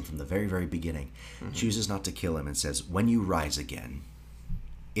antagonized him from the very, very beginning chooses not to kill him and says, "When you rise again,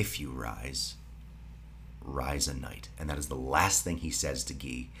 if you rise a knight." And that is the last thing he says to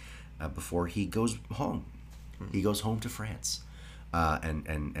Guy before he goes home. He goes home to France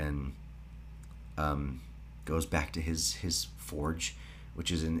and goes back to his forge,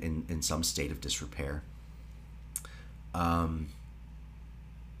 which is in some state of disrepair. And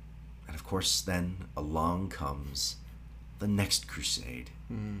of course, then along comes the next crusade.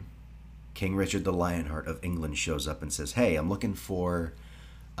 King Richard the Lionheart of England shows up and says, "Hey, I'm looking for...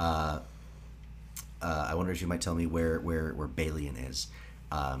 I wonder if you might tell me where Balian is."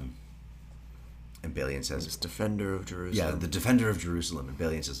 And Balian says... This defender of Jerusalem. Yeah, the defender of Jerusalem. And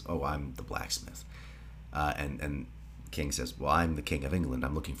Balian says, "Oh, I'm the blacksmith." And King says, "Well, I'm the king of England.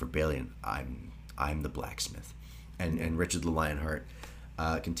 I'm looking for Balian. I'm the blacksmith." And Richard the Lionheart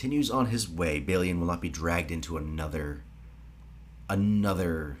continues on his way. Balian will not be dragged into another.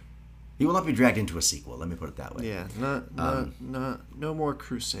 He will not be dragged into a sequel. Let me put it that way. Yeah, no more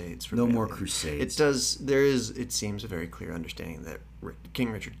crusades for no Balian. more crusades. It seems a very clear understanding that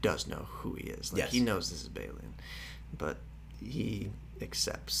King Richard does know who he is. Yes. He knows this is Balian, but he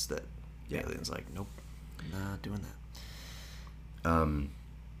accepts that Balian's like, "Nope, I'm not doing that."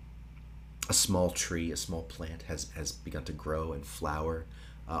 A small tree, a small plant has begun to grow and flower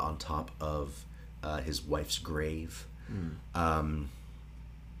on top of his wife's grave.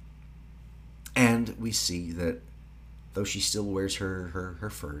 And we see that though she still wears her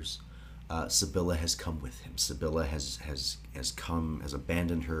furs, Sibylla has come with him. Sibylla has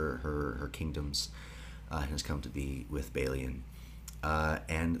abandoned her kingdoms and has come to be with Balian.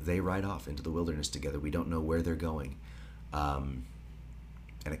 And they ride off into the wilderness together. We don't know where they're going. And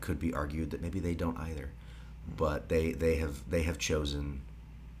it could be argued that maybe they don't either. But they have chosen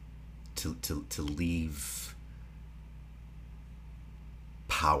to leave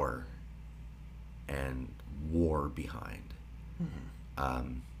power and war behind,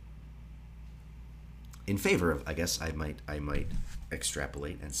 in favor of, I guess I might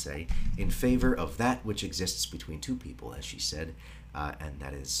extrapolate and say, in favor of that which exists between two people, as she said, and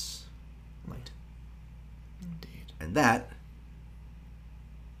that is light. Indeed. And that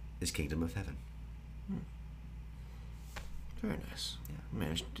is Kingdom of Heaven. Very nice. Yeah.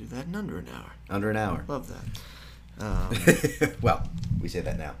 Managed to do that in under an hour. Under an hour. Love that. Well, we say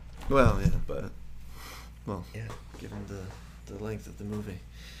that now. Well, yeah, but yeah, given the length of the movie.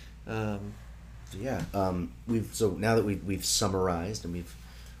 Now that we've summarized and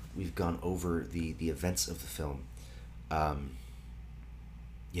we've gone over the events of the film,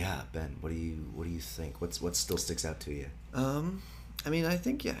 Yeah, Ben, what do you think? What still sticks out to you? I mean, I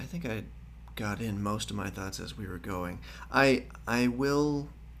think I got in most of my thoughts as we were going. I will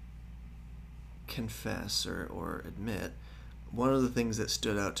confess or admit, one of the things that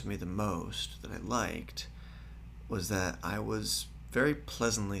stood out to me the most that I liked was that I was very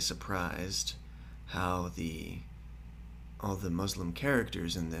pleasantly surprised how all the Muslim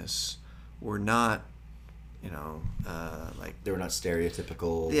characters in this were not, like, They were not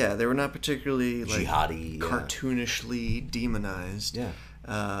stereotypical. yeah, they were not particularly like jihadi, cartoonishly demonized. Yeah.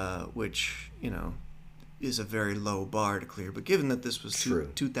 Which is a very low bar to clear. But given that this was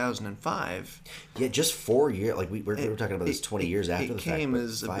True. 2005, Yeah, just 4 years. Like we were talking about this 20 years after the fact. it came but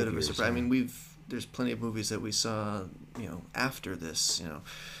as a 5 bit of a years, surprise. yeah. I mean, there's plenty of movies that we saw, after this.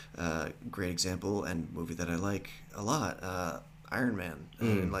 Great example and movie that I like a lot, Iron Man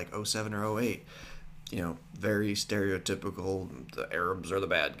in like 07 or 08. Very stereotypical, the Arabs are the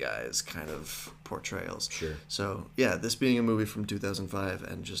bad guys kind of portrayals. Sure. So, yeah, this being a movie from 2005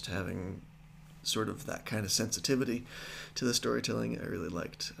 and just having sort of that kind of sensitivity to the storytelling, I really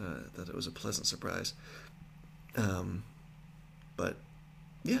liked that. It was a pleasant surprise. But,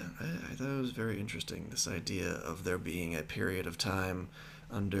 yeah, I thought it was very interesting, this idea of there being a period of time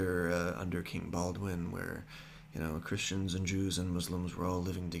under King Baldwin where Christians and Jews and Muslims were all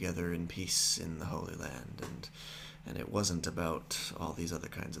living together in peace in the Holy Land, and it wasn't about all these other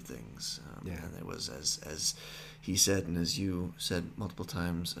kinds of things. And it was, as he said, and as you said multiple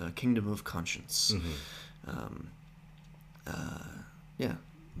times, a kingdom of conscience. Yeah,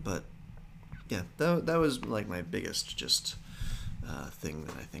 but yeah, that was like my biggest just thing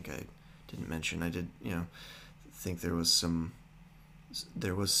that I think I didn't mention. I did, think there was some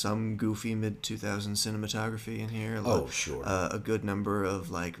goofy mid-2000s cinematography in here. Oh, sure. A good number of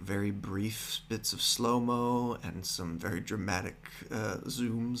like very brief bits of slow-mo and some very dramatic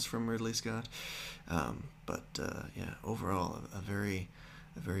zooms from Ridley Scott. But yeah, overall a very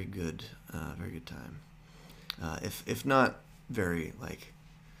good time. If not very like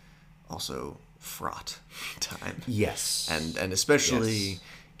also fraught time. Yes. And especially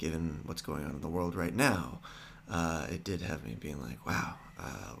given what's going on in the world right now. It did have me being like, wow,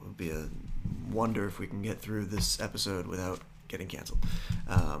 it would be a wonder if we can get through this episode without getting canceled.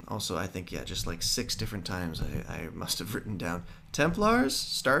 Also, I think, just like 6 different times I must have written down, Templars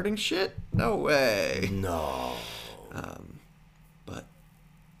starting shit? No way. No. But,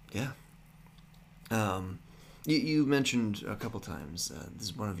 yeah. You mentioned a couple times, this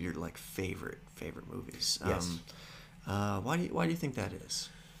is one of your like favorite movies. Yes. Why do you think that is?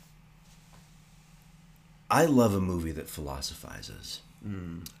 I love a movie that philosophizes,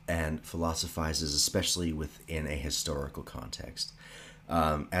 and philosophizes especially within a historical context.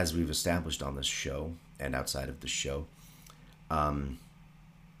 As we've established on this show and outside of the show, I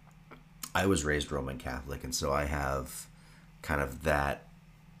was raised Roman Catholic, and so I have kind of that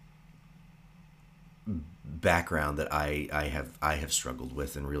background that I have struggled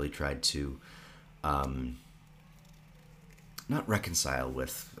with and really tried to not reconcile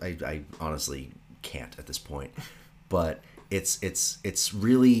with. I honestly can't at this point, but it's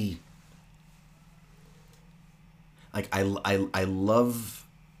really like I love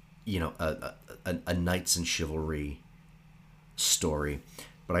a knights and chivalry story,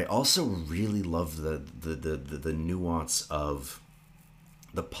 but I also really love the nuance of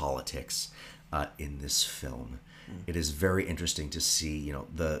the politics in this film. It is very interesting to see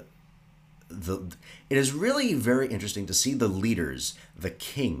it is really very interesting to see the leaders, the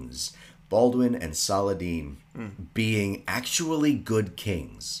kings, Baldwin and Saladin, being actually good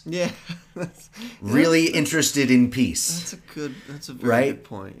kings. Yeah. Really interested in peace. That's a very good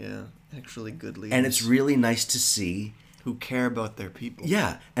point, yeah. Actually good leaders. And it's really nice to see who care about their people.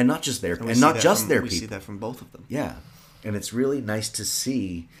 Yeah, and not just their people. We see that from both of them. Yeah. And it's really nice to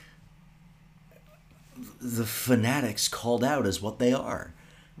see the fanatics called out as what they are.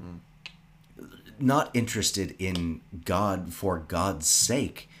 Not interested in God for God's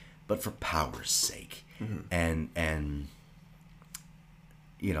sake, but for power's sake. And I'm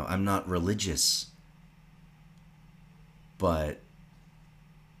not religious, but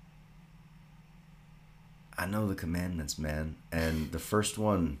I know the commandments, man. And the first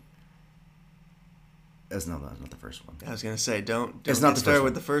one is not the first one. I was gonna say, don't it's not get started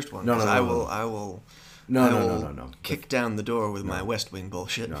with the first one. No. I will kick down the door with my West Wing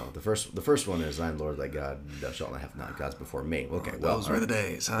bullshit. No, the first one is, I am Lord thy God, thou shalt not have nine gods before me. Okay, those were the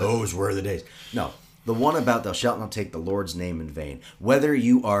days, huh? Those were the days. No, the one about thou shalt not take the Lord's name in vain. Whether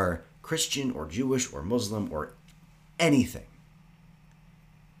you are Christian or Jewish or Muslim or anything,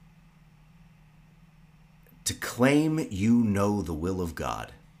 to claim you know the will of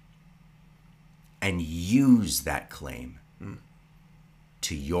God and use that claim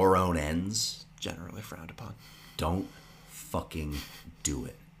to your own ends, Generally frowned upon. don't fucking do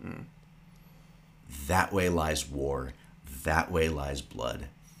it. That way lies war. That way lies blood.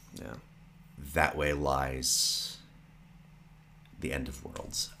 Yeah. That way lies the end of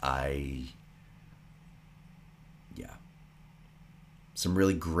worlds. Yeah. Some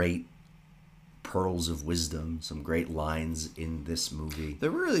really great pearls of wisdom, some great lines in this movie. There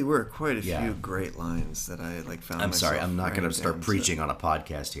really were quite a Yeah. few great lines that I found. I'm sorry, I'm not going to writing start down, preaching on a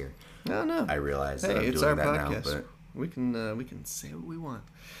podcast here. No. I realize that Hey, I'm it's doing our that podcast. now, but We can say what we want.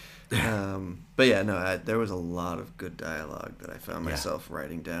 But yeah, no, there was a lot of good dialogue that I found myself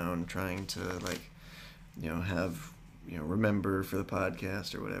writing down, trying to have remember for the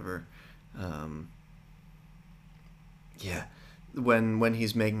podcast or whatever. Yeah, when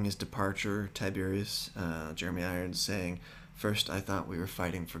he's making his departure, Tiberius, Jeremy Irons saying, "First I thought we were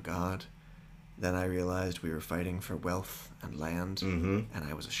fighting for God, then I realized we were fighting for wealth and land, and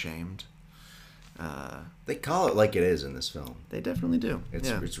I was ashamed." they call it like it is in this film. They definitely do.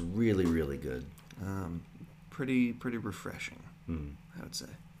 It's really, really good. Pretty refreshing, I would say.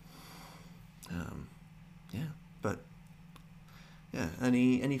 But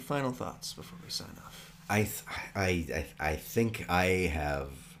any final thoughts before we sign off? I think I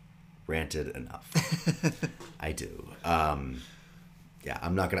have ranted enough. I do. Yeah,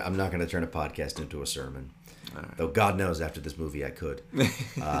 I'm not gonna turn a podcast into a sermon. Right. Though God knows, after this movie, I could.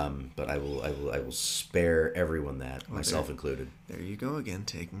 But I will spare everyone that, myself included. There you go again,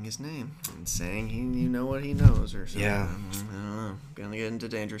 taking his name and saying you know what he knows or something. Yeah. I don't know. Gonna get into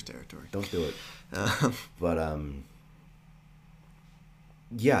dangerous territory. Don't do it. But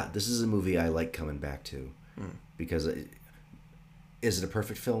yeah, this is a movie I like coming back to because is it a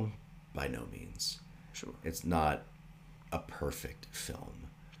perfect film? By no means. Sure. It's not a perfect film,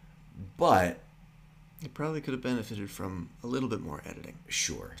 but it probably could have benefited from a little bit more editing.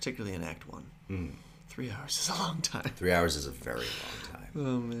 Sure. Particularly in Act 1. 3 hours is a long time. 3 hours is a very long time.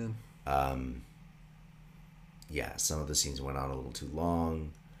 Oh, man. Yeah, some of the scenes went on a little too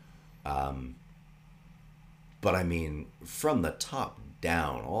long. But I mean, from the top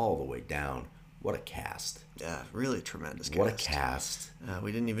down, all the way down, what a cast. Yeah, really tremendous cast. What a cast.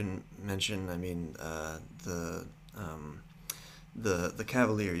 We didn't even mention, the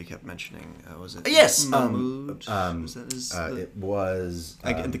Cavalier you kept mentioning. Was it yes, Mahmoud? Was that his... it was...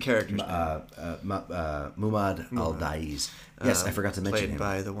 the character's name. Mumad Al-Daiz. Yes, I forgot to mention him. Played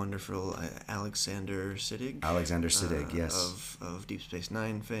by the wonderful Alexander Siddig. Alexander Siddig, yes. Of Deep Space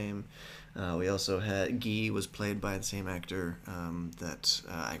Nine fame. We also had... Guy was played by the same actor that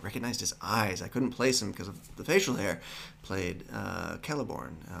I recognized his eyes. I couldn't place him because of the facial hair. Played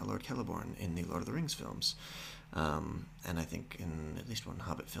Celeborn, Lord Celeborn, in the Lord of the Rings films. And I think in at least one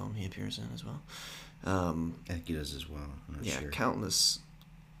Hobbit film he appears in as well. I think he does as well. I'm not sure. Countless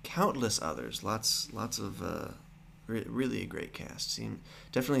others. Lots of really a great cast.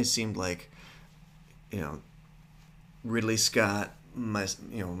 Definitely seemed like Ridley Scott must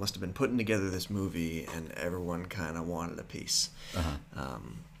have been putting together this movie and everyone kind of wanted a piece.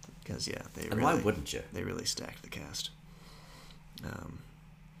 Because why wouldn't you? They really stacked the cast.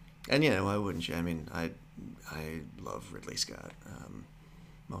 And yeah, why wouldn't you? I mean, I love Ridley Scott.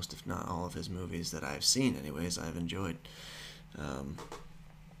 Most, if not all, of his movies that I've seen, anyways, I've enjoyed.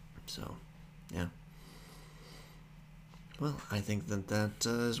 So, yeah. Well, I think that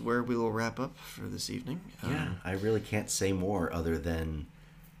is where we will wrap up for this evening. Yeah, I really can't say more other than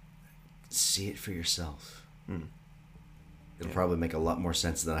see it for yourself. It'll probably make a lot more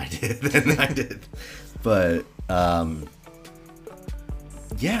sense than I did. But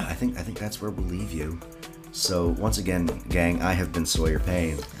yeah, I think that's where we'll leave you. So once again, gang, I have been Sawyer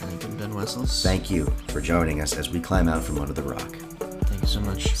Payne. I've been Ben Wessels. Thank you for joining us as we climb out from under the rock. Thank you so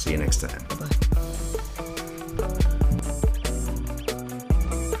much. See you next time. Bye.